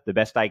Liga the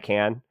best I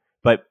can,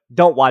 but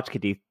don't watch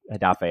Cadiz,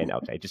 Getafe, and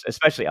Elche, just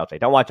especially Elche.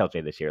 Don't watch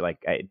Elche this year.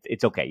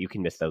 It's okay. You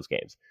can miss those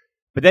games.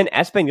 But then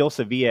Espanyol,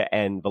 Sevilla,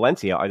 and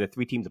Valencia are the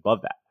 3 teams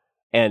above that.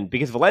 And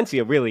because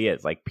Valencia really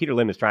is, Peter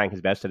Lim is trying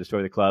his best to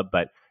destroy the club,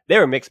 but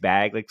they're a mixed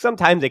bag.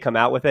 Sometimes they come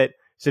out with it.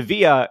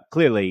 Sevilla,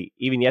 clearly,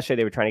 even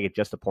yesterday they were trying to get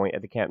just a point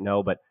at the Camp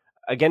Nou, but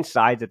against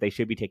sides that they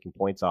should be taking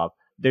points off,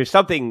 there's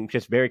something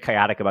just very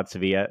chaotic about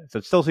Sevilla. So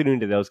it's still tuning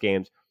into those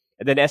games.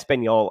 And then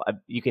Espanyol,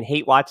 you can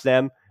hate watch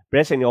them, but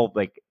Espanyol,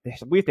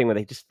 there's a weird thing where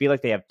they just feel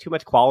like they have too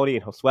much quality,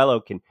 and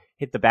Josuelo can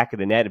hit the back of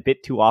the net a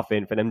bit too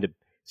often for them to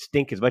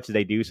stink as much as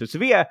they do. So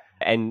Sevilla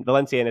and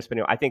Valencia and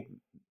Espanyol, I think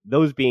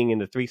those being in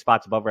the 3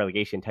 spots above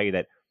relegation tell you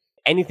that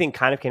anything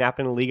kind of can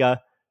happen in the Liga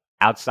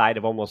outside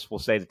of almost, we'll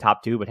say, the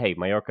top 2. But hey,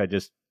 Mallorca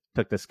just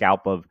took the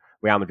scalp of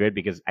Real Madrid,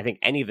 because I think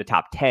any of the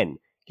top 10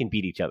 can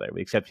beat each other, with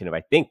the exception of,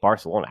 I think,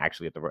 Barcelona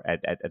actually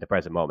at the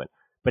present moment.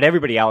 But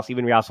everybody else,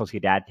 even Real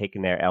Sociedad,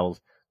 taking their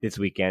L's this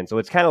weekend. So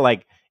it's kind of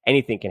like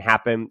anything can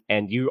happen.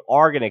 And you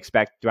are going to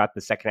expect throughout the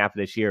second half of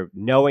this year,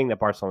 knowing that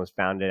Barcelona's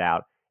found it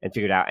out and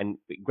figured out, and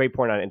great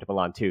point on Inter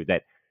Milan too,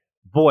 that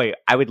boy,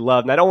 I would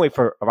love not only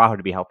for Araujo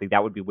to be healthy,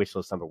 that would be wish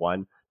list number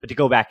 1, but to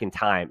go back in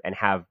time and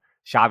have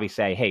Xavi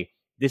say, hey,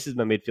 this is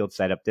my midfield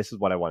setup. This is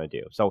what I want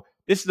to do. So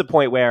this is the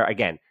point where,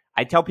 again,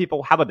 I tell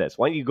people, how about this?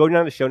 Why don't you go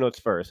down the show notes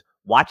first,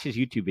 watch his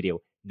YouTube video,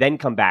 then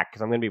come back,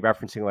 because I'm going to be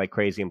referencing like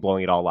crazy and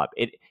blowing it all up.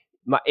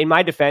 In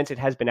my defense, it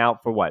has been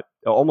out for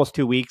almost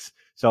 2 weeks.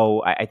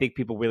 So I think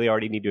people really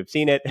already need to have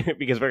seen it,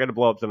 because we're going to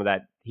blow up some of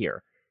that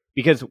here.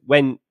 Because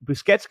when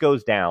Busquets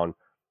goes down,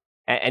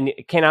 and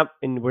it cannot,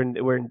 and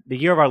we're in the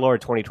year of our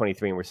Lord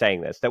 2023, and we're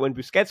saying this, that when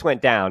Busquets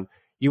went down,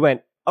 you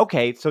went,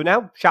 okay, so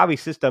now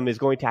Xavi's system is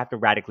going to have to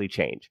radically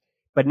change.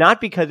 But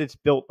not because it's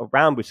built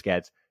around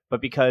Busquets,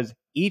 but because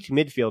each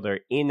midfielder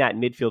in that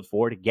midfield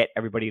four to get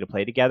everybody to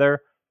play together,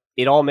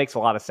 it all makes a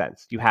lot of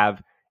sense. You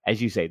have,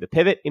 as you say, the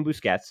pivot in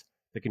Busquets,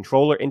 the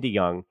controller in De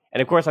Jong,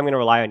 and of course I'm going to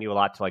rely on you a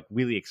lot to like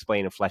really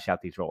explain and flesh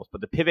out these roles.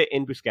 But the pivot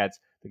in Busquets,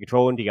 the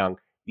controller in De Jong,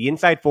 the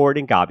inside forward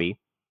in Gavi,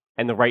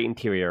 and the right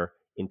interior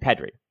in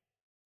Pedri.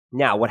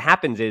 Now, what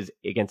happens is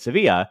against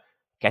Sevilla,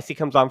 Kessie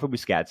comes on for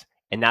Busquets,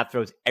 and that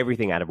throws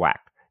everything out of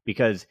whack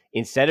because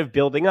instead of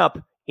building up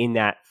in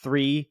that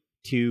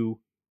 3-2-5,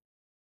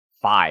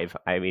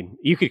 I mean,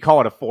 you could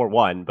call it a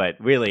 4-1, but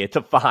really it's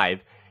a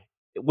 5.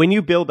 When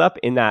you build up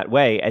in that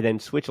way and then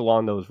switch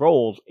along those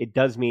roles, it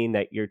does mean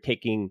that you're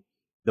taking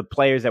the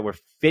players that were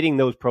fitting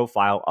those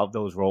profile of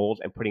those roles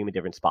and putting them in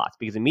different spots.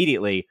 Because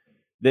immediately,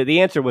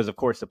 the answer was, of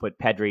course, to put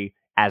Pedri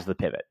as the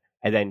pivot.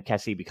 And then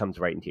Kessie becomes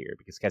right interior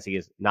because Kessie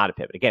is not a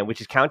pivot. Again,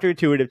 which is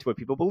counterintuitive to what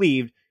people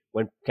believed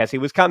when Kessie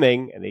was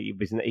coming. And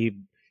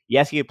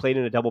yes, he had played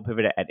in a double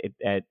pivot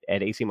at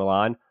AC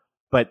Milan,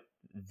 but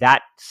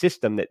that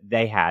system that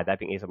they had, that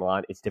being AC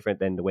Milan, it's different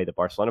than the way that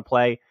Barcelona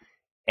play.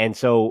 And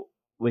so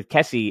with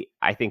Kessie,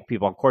 I think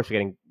people, of course, are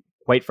getting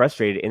quite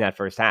frustrated in that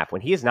first half.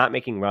 When he is not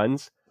making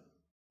runs,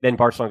 then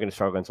Barcelona are going to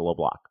struggle against a low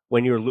block.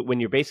 When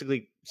you're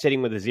basically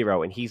sitting with a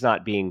 0 and he's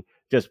not being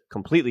just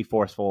completely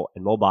forceful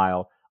and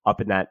mobile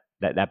up in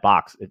that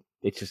box,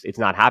 it's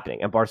not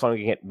happening. And Barcelona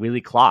can get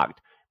really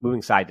clogged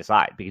moving side to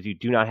side because you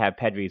do not have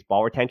Pedri's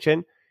ball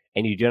retention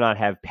and you do not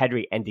have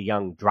Pedri and De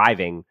Jong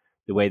driving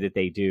the way that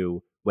they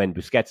do when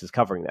Busquets is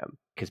covering them.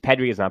 Because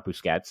Pedri is not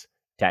Busquets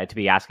to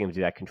be asking him to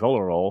do that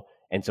controller role.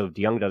 And so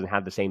De Jong doesn't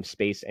have the same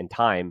space and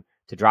time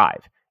to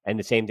drive. And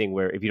the same thing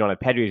where if you don't have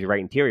Pedri as your right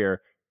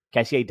interior,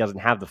 Kessie doesn't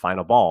have the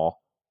final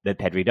ball that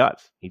Pedri does.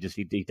 He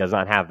does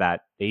not have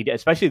that,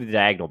 especially the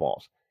diagonal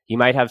balls. He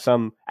might have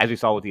some, as we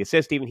saw with the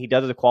assist, even he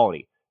does the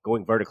quality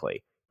going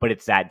vertically, but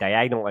it's that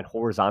diagonal and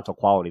horizontal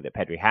quality that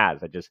Pedri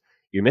has that just,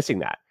 you're missing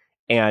that.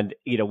 And,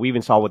 we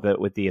even saw with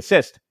the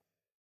assist,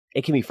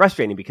 it can be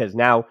frustrating because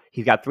now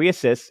he's got 3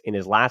 assists in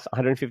his last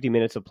 150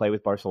 minutes of play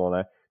with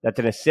Barcelona. That's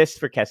an assist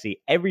for Kessie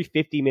every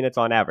 50 minutes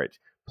on average.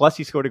 Plus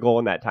he scored a goal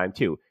in that time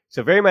too.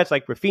 So very much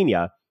like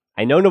Raphinha,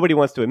 I know nobody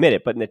wants to admit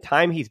it, but in the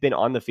time he's been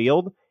on the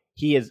field,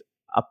 he is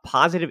a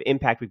positive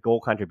impact with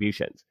goal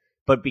contributions.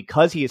 But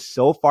because he is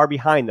so far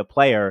behind the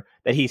player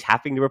that he's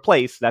having to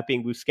replace, that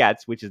being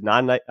Busquets, which is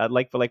not a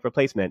like-for-like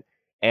replacement,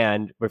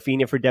 and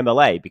Raphinha for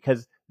Dembele,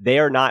 because they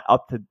are not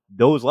up to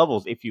those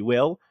levels, if you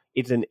will,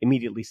 it's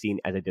immediately seen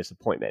as a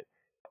disappointment.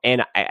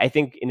 And I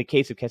think in the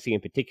case of Kessie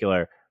in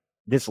particular,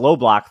 this low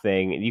block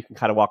thing, and you can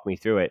kind of walk me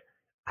through it,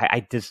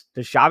 does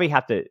Xavi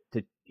have to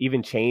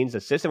even change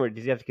the system, or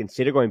does he have to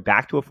consider going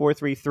back to a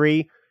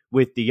 4-3-3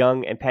 with De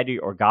Jong and Pedri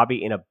or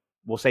Gavi in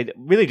we'll say that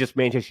really just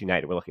Manchester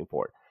United we're looking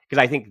for?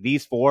 Because I think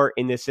these 4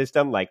 in this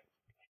system, like,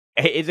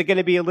 is it going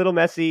to be a little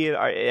messy?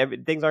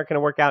 Things aren't going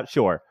to work out?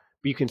 Sure.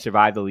 But you can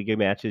survive the Liga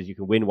matches. You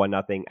can win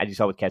 1-0. As you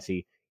saw with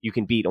Kessie, you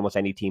can beat almost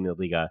any team in the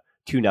Liga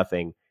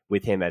 2-0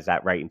 with him as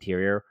that right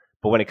interior.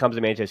 But when it comes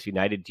to Manchester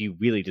United, do you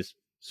really just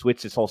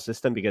switch this whole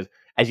system? Because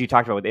as you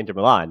talked about with Inter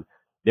Milan,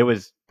 there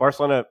was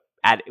Barcelona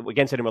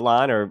against Inter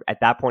Milan or at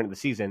that point of the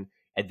season,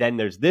 and then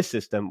there's this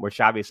system where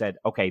Xavi said,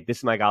 okay, this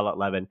is my Gala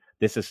 11.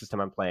 This is the system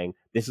I'm playing.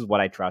 This is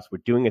what I trust. We're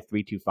doing a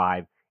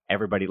 3-2-5.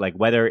 Everybody, like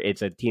whether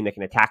it's a team that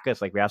can attack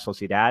us like Real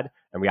Sociedad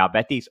and Real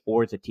Betis,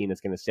 or it's a team that's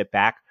going to sit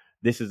back,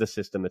 this is a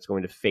system that's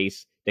going to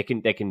face, that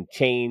can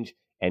change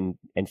and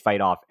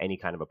fight off any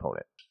kind of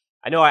opponent.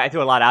 I know I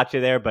threw a lot out you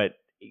there, but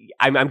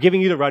I'm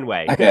giving you the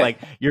runway. Okay. Like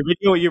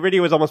your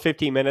video was almost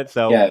 15 minutes,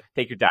 so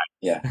take your time.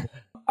 Yeah.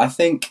 I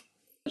think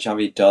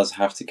Xavi does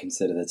have to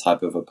consider the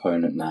type of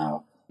opponent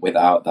now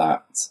without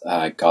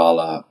that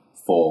Gala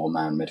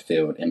 4-man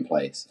midfield in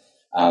place.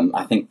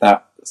 I think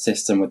that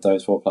system with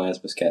those 4 players,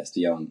 Busquets,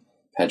 De Jong,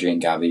 Pedri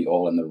and Gavi,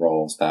 all in the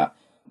roles that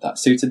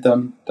suited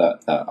them, that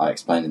I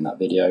explained in that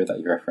video that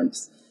you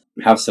referenced,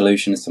 have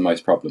solutions to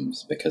most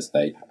problems because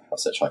they have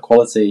such high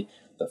quality,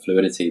 the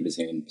fluidity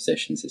between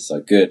positions is so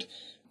good,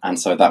 and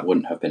so that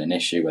wouldn't have been an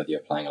issue whether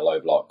you're playing a low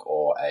block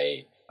or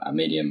a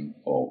medium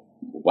or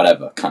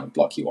whatever kind of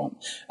block you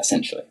want,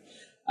 essentially.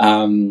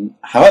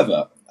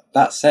 However,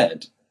 that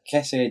said,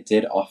 Kessie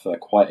did offer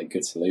quite a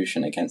good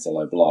solution against a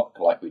low block,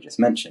 like we just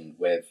mentioned,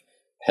 with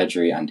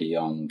Pedri and De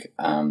Jong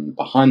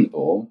behind the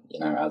ball,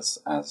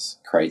 as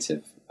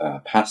creative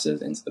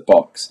passers into the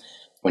box.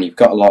 When you've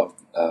got a lot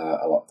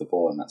of the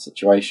ball in that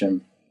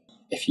situation,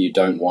 if you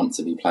don't want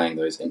to be playing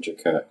those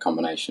intricate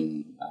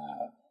combination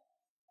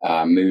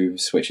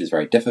moves, which is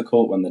very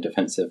difficult when the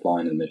defensive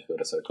line and the midfield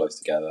are so close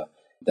together,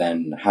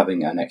 then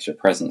having an extra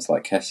presence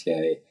like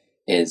Kessie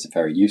is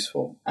very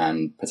useful.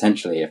 And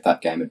potentially, if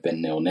that game had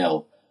been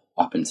 0-0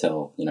 up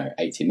until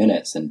 80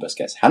 minutes and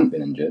Busquets hadn't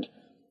been injured,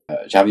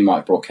 Xavi might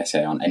have brought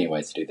Kessie on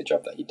anyway to do the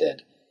job that he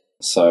did.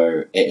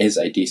 So it is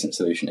a decent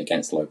solution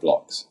against low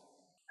blocks.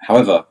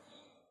 However,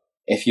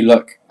 if you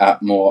look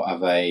at more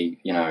of a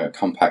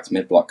compact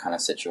mid-block kind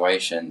of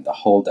situation, the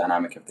whole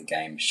dynamic of the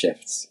game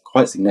shifts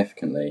quite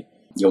significantly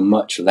you're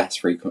much less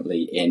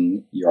frequently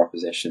in your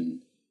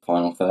opposition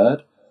final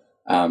third,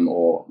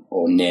 or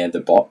near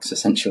the box,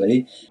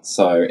 essentially.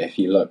 So if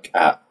you look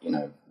at,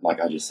 like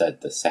I just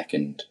said, the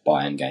second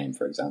Bayern game,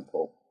 for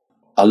example,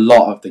 a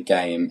lot of the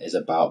game is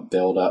about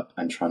build-up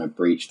and trying to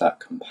breach that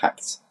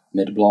compact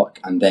mid-block,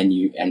 and then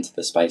you enter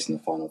the space in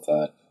the final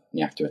third and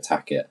you have to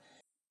attack it.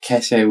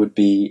 Kessie would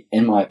be,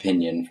 in my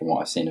opinion, from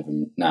what I've seen of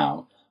him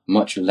now,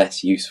 much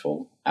less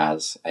useful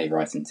as a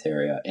right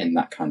interior in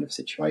that kind of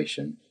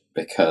situation,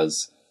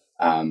 because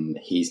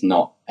he's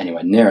not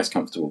anywhere near as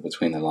comfortable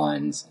between the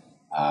lines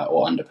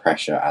or under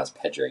pressure as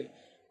Pedri.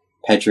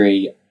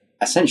 Pedri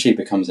essentially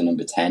becomes a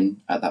number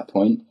 10 at that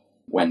point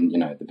when,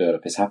 the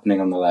build-up is happening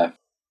on the left.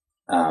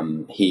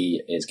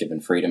 He is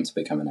given freedom to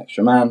become an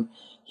extra man.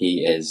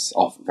 He is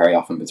very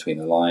often between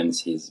the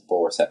lines. His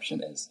ball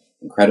reception is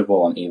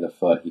incredible on either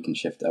foot. He can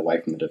shift away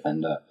from the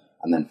defender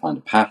and then find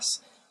a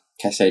pass.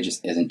 Kessie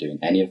just isn't doing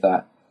any of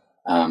that.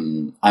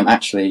 I'm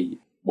actually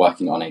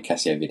working on a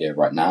Kessie video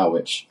right now,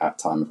 which at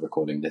time of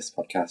recording this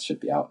podcast should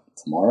be out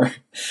tomorrow.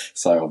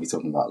 So I'll be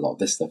talking about a lot of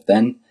this stuff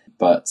then.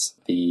 But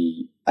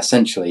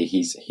essentially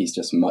he's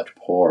just much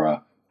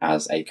poorer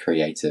as a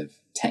creative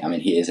 10. I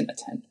mean, he isn't a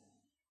 10.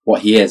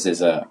 What he is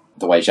the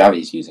way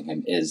Xavi's using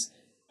him is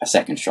a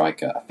second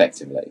striker,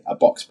 effectively, a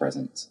box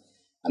presence.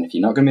 And if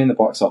you're not going to be in the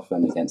box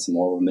often against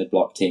more of a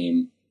mid-block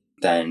team,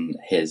 then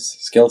his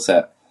skill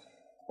set,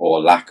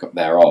 or lack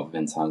thereof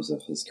in terms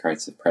of his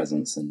creative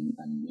presence and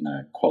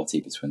quality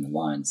between the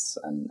lines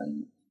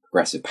and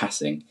aggressive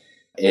passing,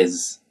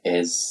 is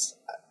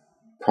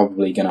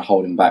probably going to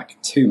hold him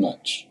back too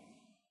much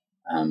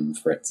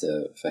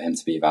for him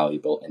to be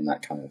valuable in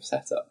that kind of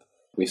setup.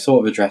 We've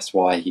sort of addressed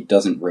why he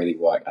doesn't really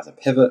work as a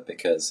pivot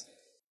because,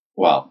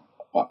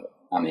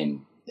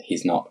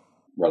 he's not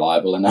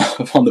reliable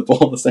enough on the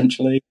ball,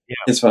 essentially. Yeah.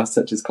 His first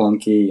touch is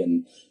clunky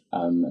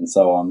and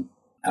so on.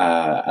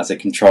 As a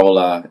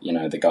controller,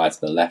 the guy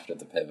to the left of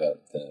the pivot,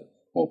 the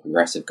more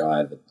progressive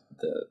guy,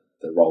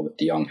 the role that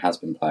De Jong has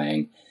been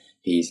playing,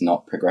 he's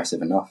not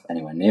progressive enough,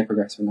 anywhere near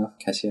progressive enough,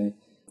 Kessie.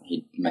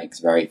 He makes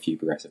very few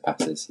progressive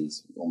passes.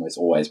 He's almost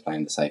always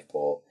playing the safe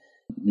ball.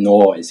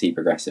 Nor is he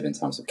progressive in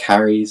terms of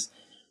carries.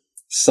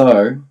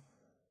 So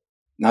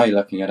now you're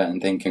looking at it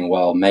and thinking,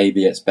 well,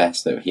 maybe it's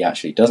best that he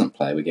actually doesn't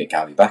play. We get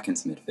Gavi back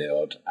into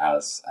midfield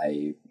as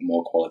a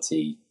more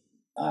quality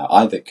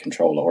either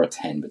controller or a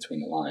 10 between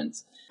the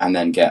lines, and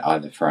then get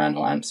either Ferran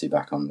or Ansu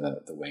back on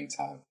the wing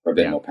to have for a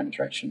bit more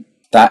penetration.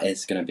 That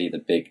is going to be the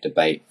big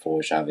debate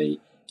for Xavi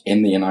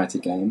in the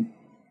United game,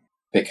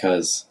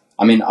 because,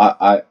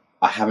 I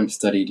haven't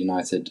studied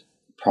United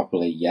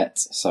properly yet,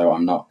 so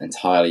I'm not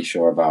entirely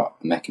sure about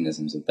the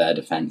mechanisms of their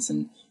defence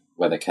and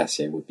whether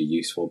Kessie would be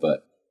useful,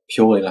 but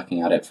purely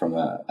looking at it from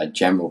a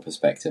general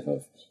perspective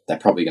of they're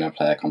probably going to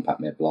play a compact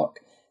mid-block,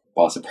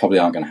 Barca probably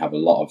aren't going to have a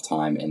lot of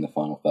time in the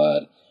final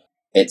third.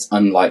 It's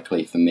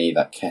unlikely for me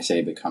that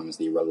Kessie becomes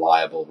the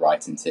reliable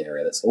right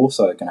interior. That's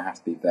also going to have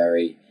to be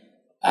very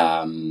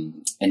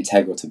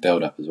integral to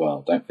build-up as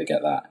well. Don't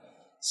forget that.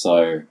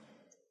 So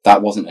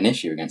that wasn't an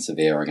issue against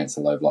Sevilla or against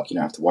a low block. You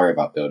don't have to worry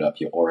about build-up.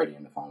 You're already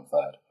in the final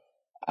third.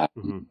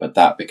 But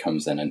that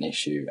becomes then an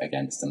issue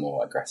against a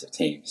more aggressive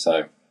team.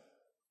 So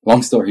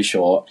long story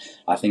short,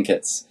 I think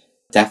it's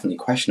definitely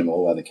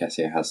questionable whether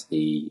Kessie has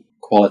the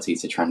quality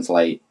to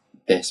translate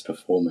this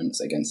performance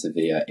against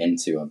Sevilla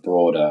into a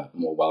broader,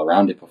 more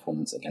well-rounded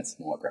performance against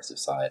a more aggressive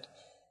side.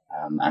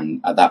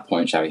 And at that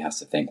point, Xavi has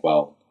to think,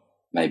 well,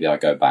 maybe I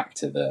go back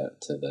to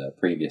the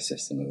previous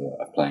system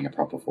of playing a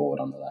proper forward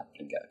on the left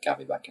and get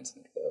Gavi back into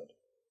midfield.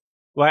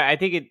 Well, I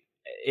think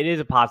it is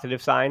a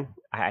positive sign.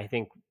 I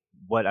think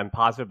what I'm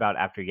positive about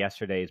after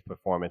yesterday's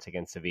performance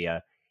against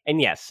Sevilla,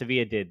 and yes,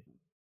 Sevilla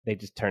they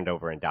just turned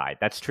over and died.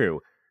 That's true.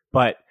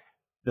 But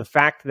the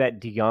fact that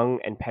De Jong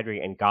and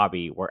Pedri and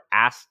Gavi were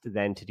asked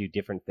then to do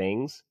different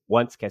things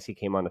once Kessie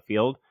came on the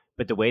field,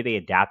 but the way they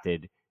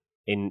adapted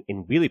in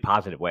really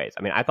positive ways.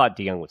 I thought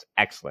De Jong was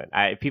excellent.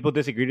 People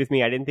disagreed with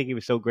me. I didn't think he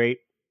was so great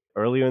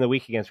earlier in the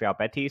week against Real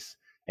Betis,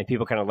 and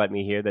people kind of let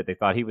me hear that they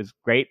thought he was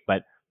great.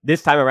 But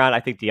this time around, I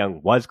think De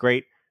Jong was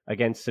great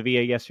against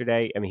Sevilla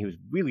yesterday. He was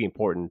really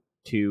important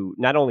to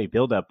not only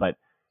build up, but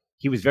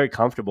he was very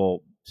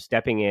comfortable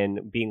stepping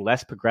in, being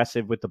less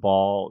progressive with the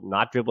ball,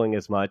 not dribbling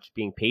as much,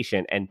 being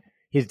patient. And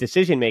his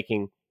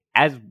decision-making,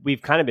 as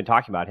we've kind of been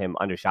talking about him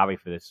under Xavi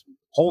for this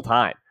whole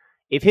time,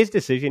 if his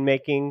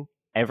decision-making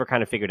ever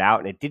kind of figured out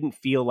and it didn't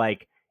feel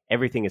like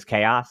everything is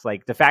chaos,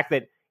 like the fact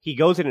that he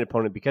goes at an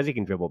opponent because he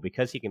can dribble,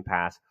 because he can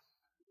pass,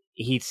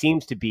 he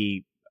seems to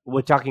be,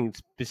 we're talking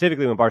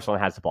specifically when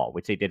Barcelona has the ball,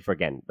 which they did for,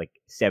 again, like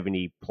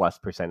 70+%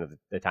 of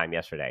the time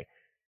yesterday.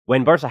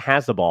 When Barca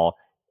has the ball,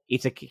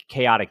 it's a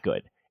chaotic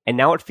good. And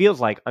now it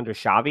feels like under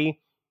Xavi,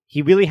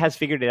 he really has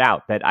figured it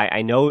out. That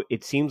I know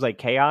it seems like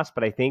chaos,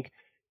 but I think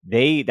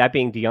that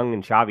being De Jong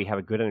and Xavi, have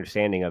a good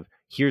understanding of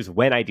here's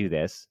when I do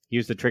this,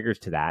 here's the triggers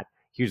to that,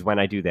 here's when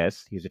I do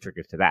this, here's the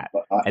triggers to that.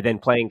 And then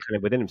playing kind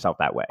of within himself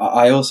that way.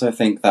 I also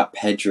think that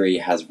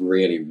Pedri has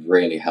really,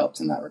 really helped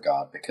in that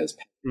regard because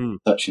Pedri is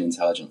such an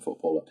intelligent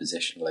footballer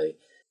positionally.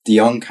 De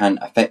Jong can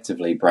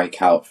effectively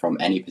break out from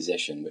any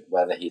position,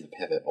 whether he's a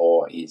pivot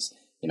or he's,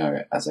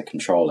 as a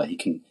controller. He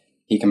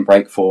can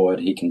break forward,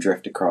 he can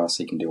drift across,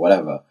 he can do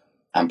whatever,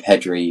 and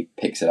Pedri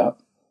picks it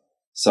up.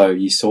 So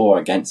you saw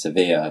against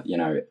Sevilla,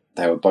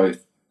 they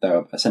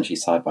were essentially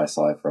side by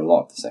side for a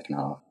lot of the second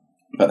half,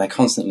 but they're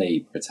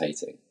constantly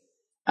rotating.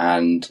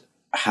 And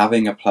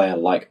having a player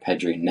like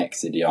Pedri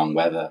next to De Jong,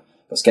 whether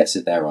Busquets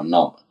is there or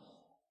not,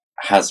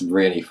 has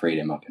really freed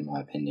him up, in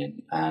my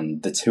opinion.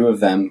 And the two of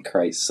them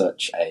create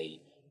such a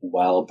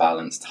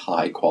well-balanced,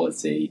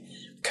 high-quality,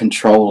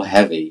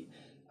 control-heavy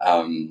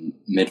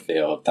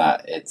midfield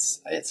that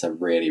it's a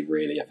really,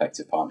 really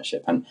effective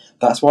partnership. And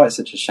that's why it's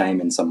such a shame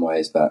in some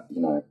ways that,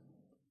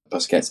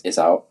 Busquets is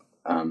out,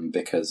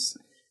 because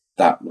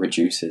that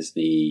reduces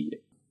the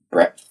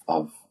breadth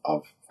of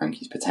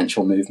Frankie's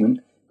potential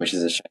movement, which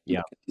is a shame.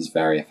 Yeah. He's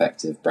very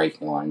effective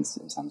breaking lines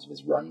in terms of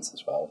his runs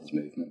as well, his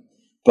movement.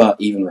 But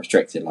even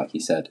restricted, like you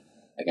said,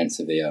 against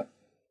Sevilla,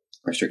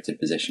 restricted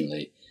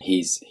positionally,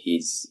 he's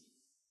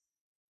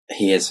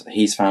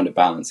found a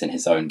balance in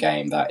his own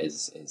game that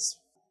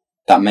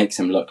that makes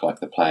him look like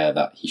the player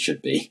that he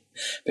should be,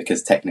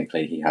 because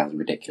technically he has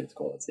ridiculous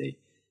quality.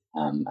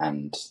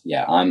 And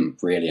yeah, I'm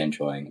really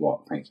enjoying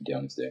what Frankie de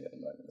Jong is doing at the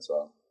moment as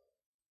well.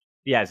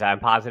 Yes, I'm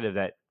positive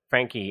that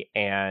Frankie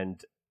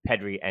and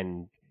Pedri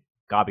and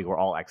Gabi were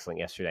all excellent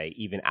yesterday,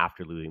 even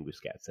after losing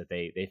Busquets, that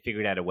they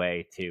figured out a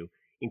way to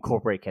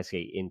incorporate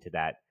Kessie into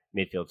that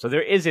midfield. So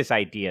there is this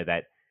idea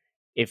that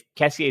if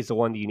Kessie is the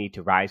one that you need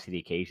to rise to the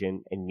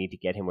occasion and you need to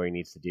get him where he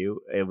needs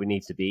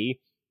to be,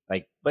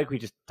 like we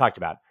just talked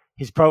about,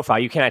 his profile,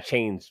 you cannot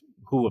change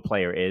who a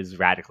player is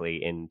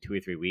radically in 2 or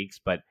 3 weeks,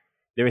 but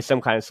there is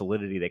some kind of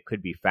solidity that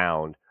could be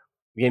found.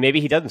 Yeah,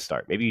 maybe he doesn't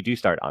start. Maybe you do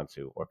start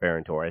Ansu or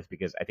Ferran Torres,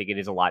 because I think it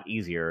is a lot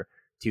easier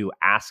to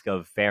ask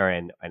of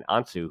Ferran and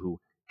Ansu, who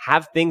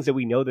have things that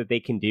we know that they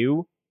can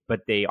do,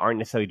 but they aren't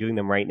necessarily doing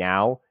them right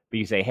now. But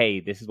you say,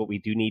 hey, this is what we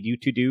do need you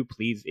to do.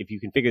 Please, if you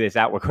can figure this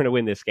out, we're going to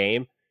win this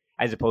game,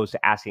 as opposed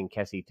to asking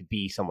Kessie to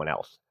be someone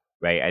else,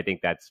 right? I think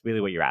that's really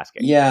what you're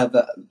asking. Yeah,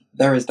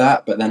 there is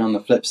that. But then on the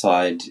flip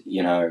side,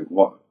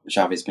 what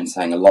Xavi's been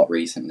saying a lot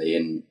recently,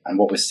 and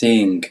what we're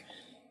seeing,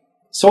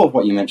 sort of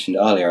what you mentioned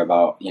earlier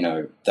about,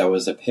 there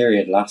was a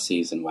period last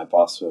season where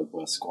Barca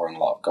were scoring a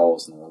lot of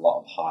goals and there were a lot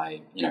of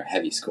high,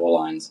 heavy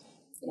scorelines,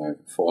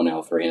 4-0,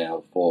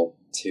 3-0,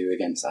 4-2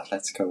 against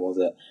Atletico, was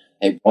it?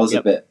 It was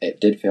it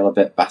did feel a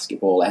bit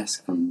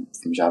basketball-esque from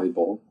Xavi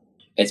ball.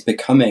 It's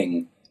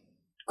becoming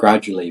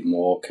gradually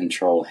more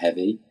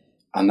control-heavy,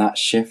 and that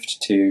shift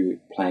to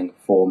playing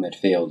 4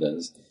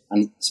 midfielders,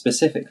 and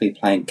specifically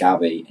playing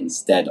Gabi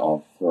instead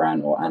of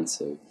Varane or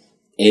Ansu,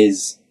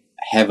 is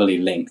heavily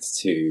linked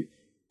to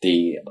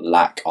the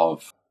lack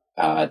of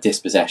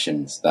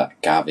dispossessions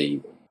that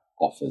Gavi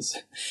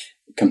offers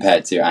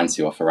compared to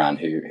Ansu or Varane,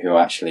 who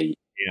actually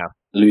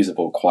lose the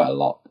ball quite a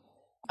lot.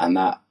 And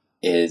that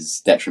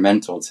is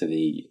detrimental to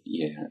the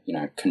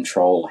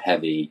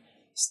control-heavy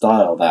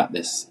style that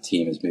this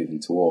team is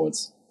moving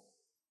towards.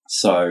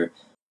 So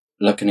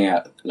looking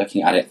at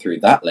it through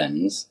that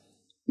lens,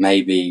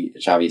 maybe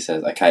Xavi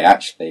says, okay,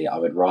 actually, I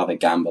would rather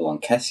gamble on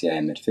Kessie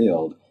in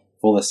midfield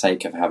for the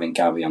sake of having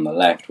Gabi on the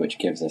left, which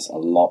gives us a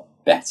lot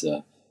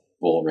better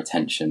ball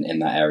retention in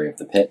that area of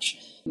the pitch.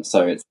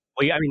 So it's...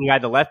 Well, yeah, I mean, you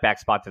had the left back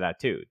spot to that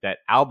too, that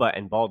Alba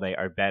and Balde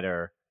are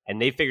better, and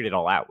they figured it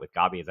all out with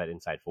Gabi as that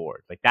inside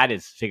forward. Like, that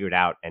is figured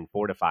out and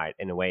fortified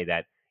in a way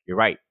that, you're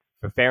right,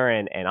 for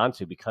Ferran and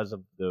Ansu, because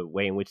of the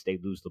way in which they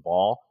lose the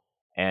ball,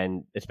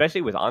 and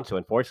especially with Ansu,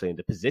 unfortunately,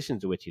 the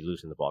positions in which he's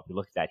losing the ball. If you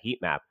look at that heat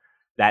map,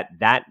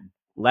 that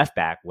left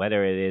back,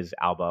 whether it is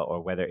Alba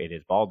or whether it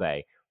is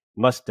Balde,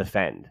 must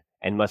defend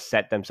and must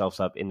set themselves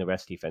up in the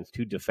rest defense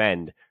to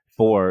defend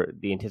for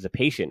the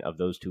anticipation of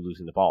those two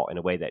losing the ball, in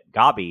a way that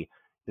Gabi,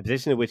 the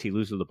position in which he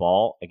loses the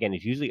ball, again,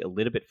 is usually a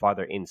little bit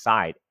farther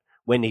inside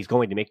when he's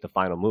going to make the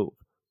final move.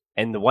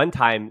 And the one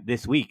time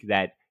this week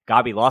that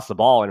Gabi lost the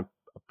ball in a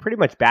pretty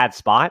much bad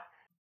spot,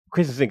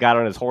 Christensen got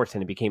on his horse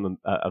and it became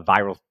a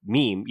viral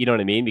meme, you know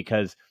what I mean?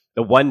 Because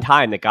the one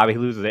time that Gabi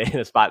loses it in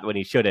a spot when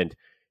he shouldn't,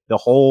 the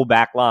whole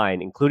back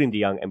line, including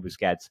De Jong and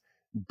Busquets,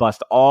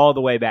 bust all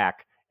the way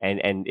back,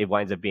 and it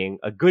winds up being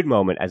a good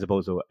moment as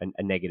opposed to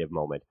a negative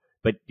moment.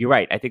 But you're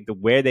right. I think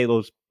where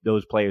those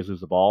players lose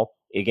the ball,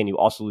 again, you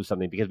also lose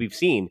something, because we've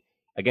seen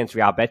against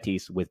Real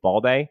Betis with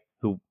Balde,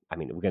 who, I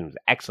mean, again, was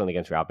excellent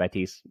against Real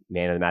Betis,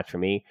 man of the match for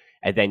me.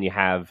 And then you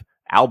have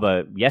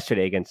Alba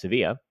yesterday against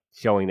Sevilla,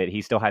 showing that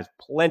he still has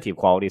plenty of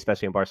quality,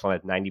 especially in Barcelona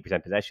at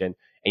 90% possession,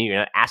 and you're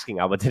not asking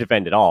Alba to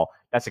defend at all.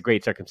 That's a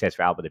great circumstance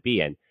for Alba to be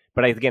in.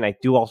 But again, I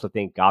do also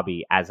think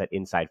Gabi, as that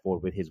inside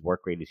forward with his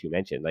work rate, as you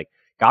mentioned, like,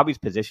 Gabi's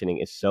positioning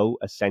is so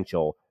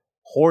essential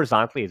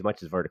horizontally as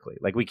much as vertically.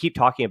 Like, we keep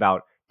talking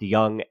about De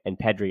Jong and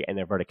Pedri and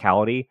their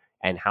verticality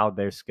and how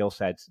their skill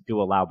sets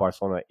do allow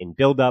Barcelona in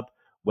build-up,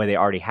 where they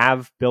already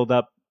have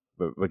build-up,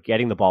 we're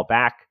getting the ball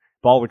back,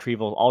 ball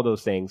retrieval, all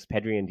those things.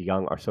 Pedri and De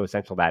Jong are so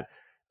essential that.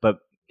 But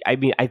I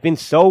mean, I've been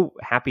so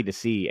happy to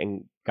see,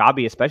 and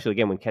Gabi, especially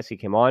again when Kessie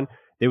came on,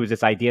 there was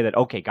this idea that,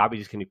 okay, Gabi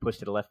just going to be pushed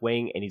to the left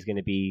wing and he's going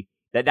to be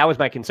that was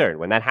my concern.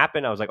 When that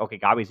happened, I was like, okay,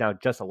 Gabi's now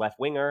just a left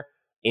winger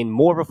in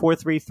more of a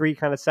 4-3-3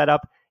 kind of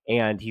setup,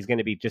 and he's going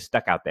to be just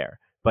stuck out there.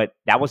 But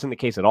that wasn't the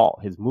case at all.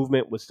 His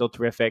movement was still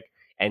terrific.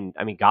 And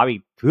I mean,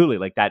 Gabi truly,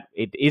 like that,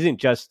 it isn't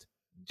just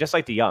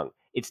like the young.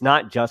 It's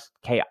not just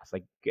chaos.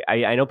 Like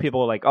I know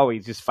people are like, oh,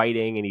 he's just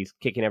fighting and he's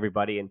kicking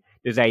everybody. And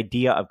there's the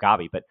idea of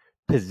Gabi, but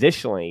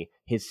positionally,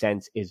 his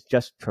sense is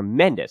just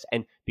tremendous.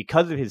 And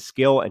because of his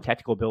skill and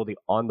technical ability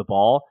on the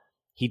ball,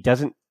 he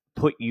doesn't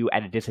put you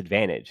at a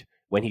disadvantage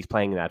when he's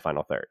playing in that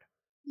final third.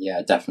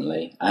 Yeah,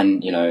 definitely.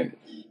 And, you know,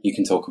 you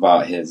can talk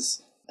about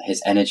his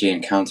energy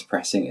and counter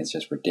pressing is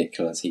just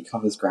ridiculous. He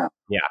covers ground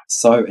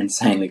so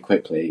insanely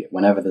quickly.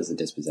 Whenever there's a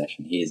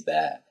dispossession, he is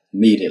there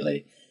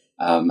immediately.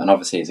 And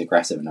obviously he's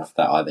aggressive enough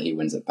that either he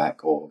wins it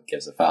back or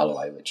gives a foul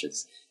away, which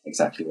is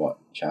exactly what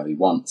Xavi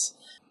wants.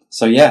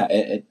 So yeah,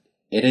 it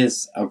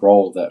is a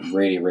role that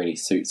really, really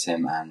suits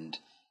him, and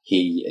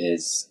he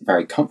is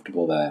very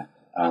comfortable there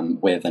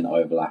with an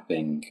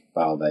overlapping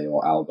Valde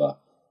or Alba.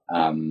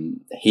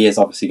 He is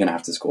obviously going to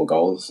have to score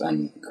goals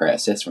and create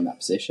assists from that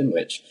position,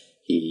 which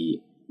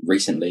he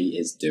recently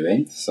is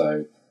doing.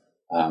 So,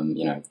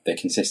 you know, the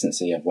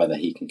consistency of whether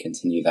he can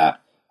continue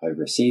that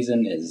over a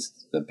season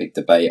is the big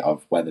debate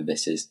of whether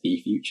this is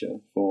the future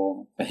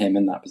for him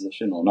in that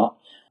position or not.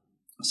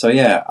 So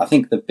yeah, I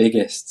think the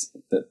biggest,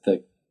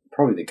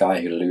 probably the guy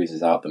who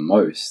loses out the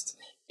most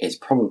is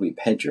probably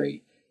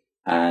Pedri.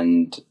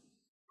 And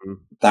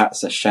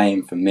that's a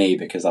shame for me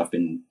because I've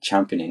been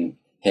championing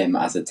him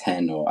as a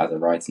 10 or as a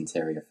right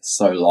interior for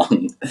so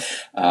long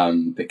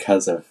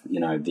because of,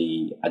 you know,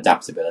 the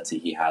adaptability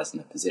he has in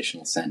the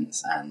positional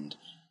sense and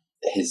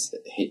his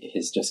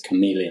just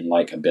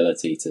chameleon-like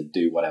ability to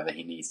do whatever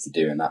he needs to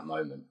do in that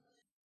moment.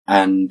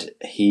 And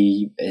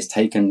he is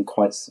taken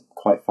quite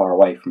far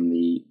away from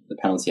the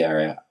penalty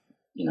area,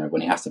 you know,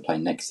 when he has to play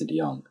next to De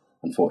Jong,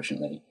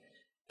 unfortunately.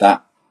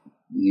 That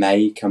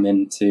may become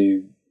an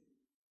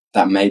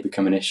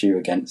issue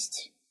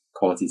against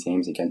quality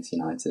teams, against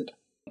United.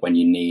 When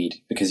you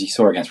need, because you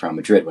saw against Real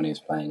Madrid when he was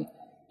playing,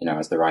 you know,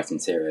 as the right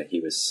interior, he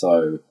was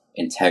so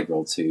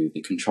integral to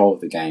the control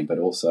of the game, but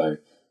also,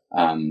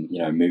 you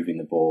know, moving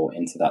the ball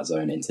into that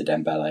zone, into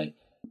Dembele.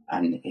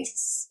 And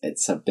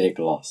it's a big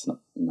loss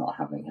not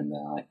having him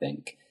there, I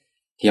think.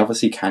 He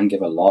obviously can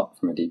give a lot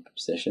from a deep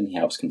position. He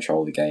helps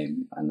control the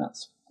game, and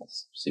that's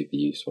super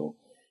useful.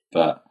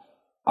 But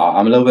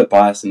I'm a little bit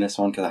biased in this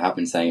one because I have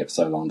been saying it for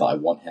so long that I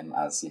want him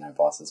as, you know,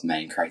 Barca's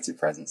main creative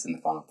presence in the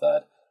final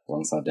third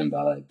alongside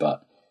Dembele.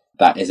 But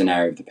that is an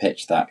area of the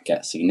pitch that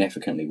gets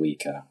significantly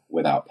weaker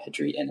without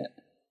Pedri in it.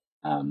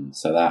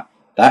 So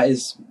that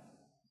is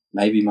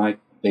maybe my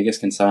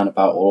biggest concern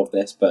about all of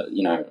this. But,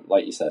 you know,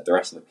 like you said, the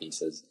rest of the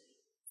pieces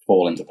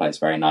fall into place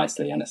very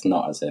nicely, and it's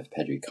not as if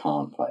Pedri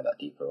can't play that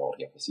deeper role.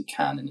 He obviously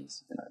can, and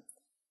he's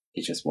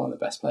just one of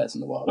the best players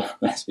in the world.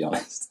 Let's be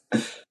honest.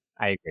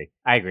 I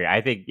agree.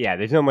 I think,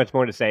 there's not much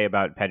more to say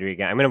about Pedri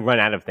again. I'm going to run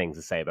out of things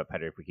to say about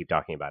Pedri if we keep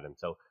talking about him.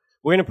 So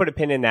we're going to put a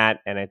pin in that,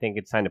 and I think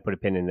it's time to put a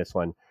pin in this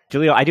one.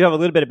 Jaleel, I do have a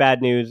little bit of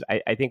bad news.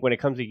 I think when it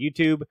comes to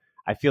YouTube,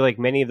 I feel like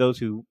many of those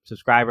who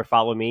subscribe or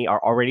follow me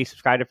are already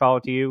subscribed or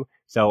followed to you.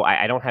 So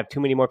I don't have too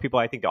many more people,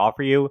 I think, to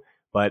offer you.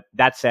 But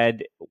that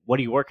said, what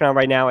are you working on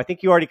right now? I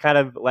think you already kind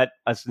of let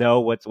us know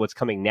what's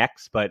coming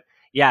next. But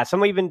yeah,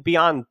 some even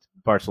beyond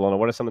Barcelona,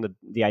 what are some of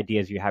the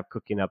ideas you have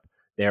cooking up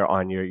there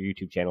on your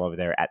YouTube channel over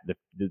there at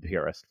the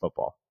Purist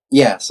Football?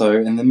 Yeah, so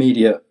in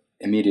the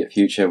immediate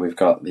future, we've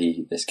got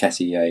this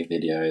Kessie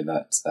video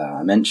that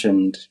I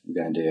mentioned.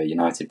 We're going to do a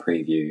United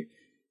preview.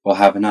 We'll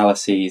have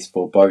analyses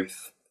for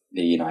both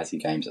the United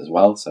games as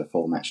well, so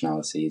full match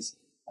analyses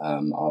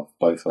of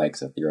both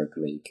legs of the Europa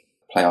League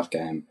playoff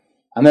game.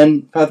 And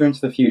then further into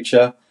the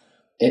future,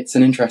 it's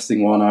an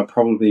interesting one. I'll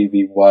probably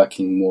be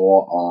working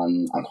more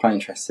on, I'm quite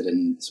interested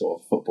in sort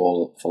of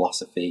football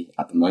philosophy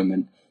at the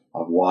moment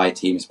of why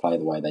teams play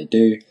the way they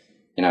do.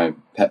 You know,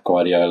 Pep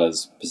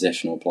Guardiola's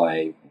positional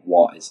play,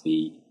 what is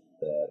the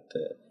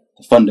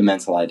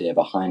fundamental idea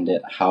behind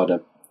it? How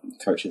do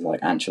coaches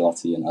like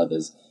Ancelotti and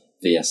others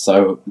veer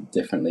so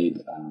differently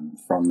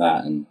from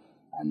that? And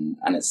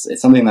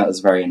it's something that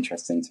is very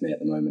interesting to me at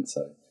the moment.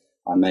 So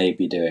I may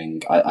be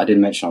doing, I did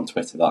mention on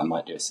Twitter that I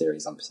might do a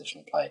series on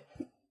positional play.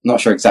 I'm not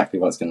sure exactly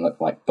what it's going to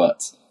look like,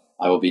 but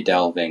I will be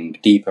delving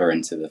deeper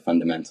into the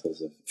fundamentals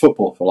of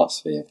football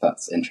philosophy. If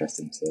that's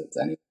interesting to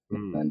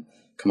anyone, then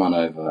come on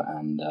over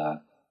and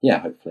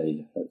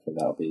hopefully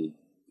that'll be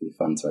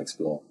fun to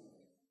explore.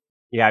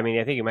 Yeah, I mean,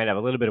 I think you might have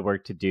a little bit of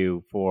work to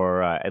do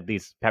for at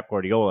least Pep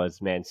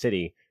Guardiola's Man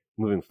City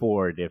moving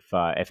forward if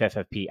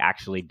FFP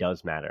actually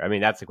does matter. I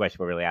mean, that's the question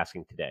we're really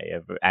asking today.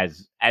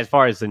 As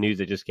far as the news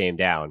that just came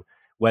down,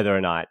 whether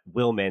or not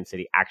will Man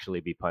City actually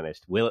be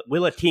punished?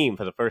 Will a team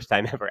for the first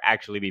time ever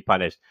actually be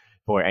punished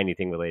for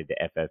anything related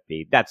to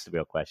FFP? That's the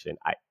real question.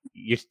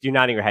 You're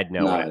nodding your head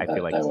no. I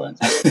feel like they won't.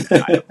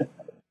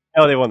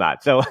 No, they will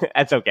not. So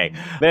that's okay.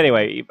 But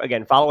anyway,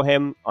 again, follow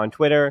him on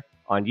Twitter,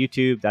 on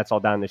YouTube. That's all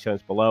down in the show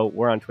notes below.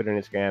 We're on Twitter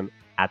and Instagram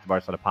at the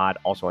Barcelona Pod.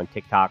 Also on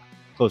TikTok,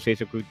 close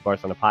Facebook group, the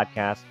Barcelona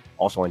Podcast.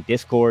 Also on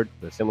Discord,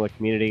 the similar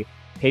community.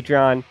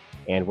 Patreon,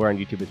 And we're on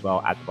YouTube as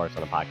well at the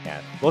Barcelona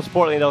Podcast. Most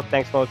importantly, though,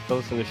 thanks most for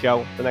listening to the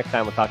show. Until next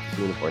time, we'll talk to you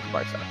soon. Of course,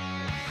 Barca.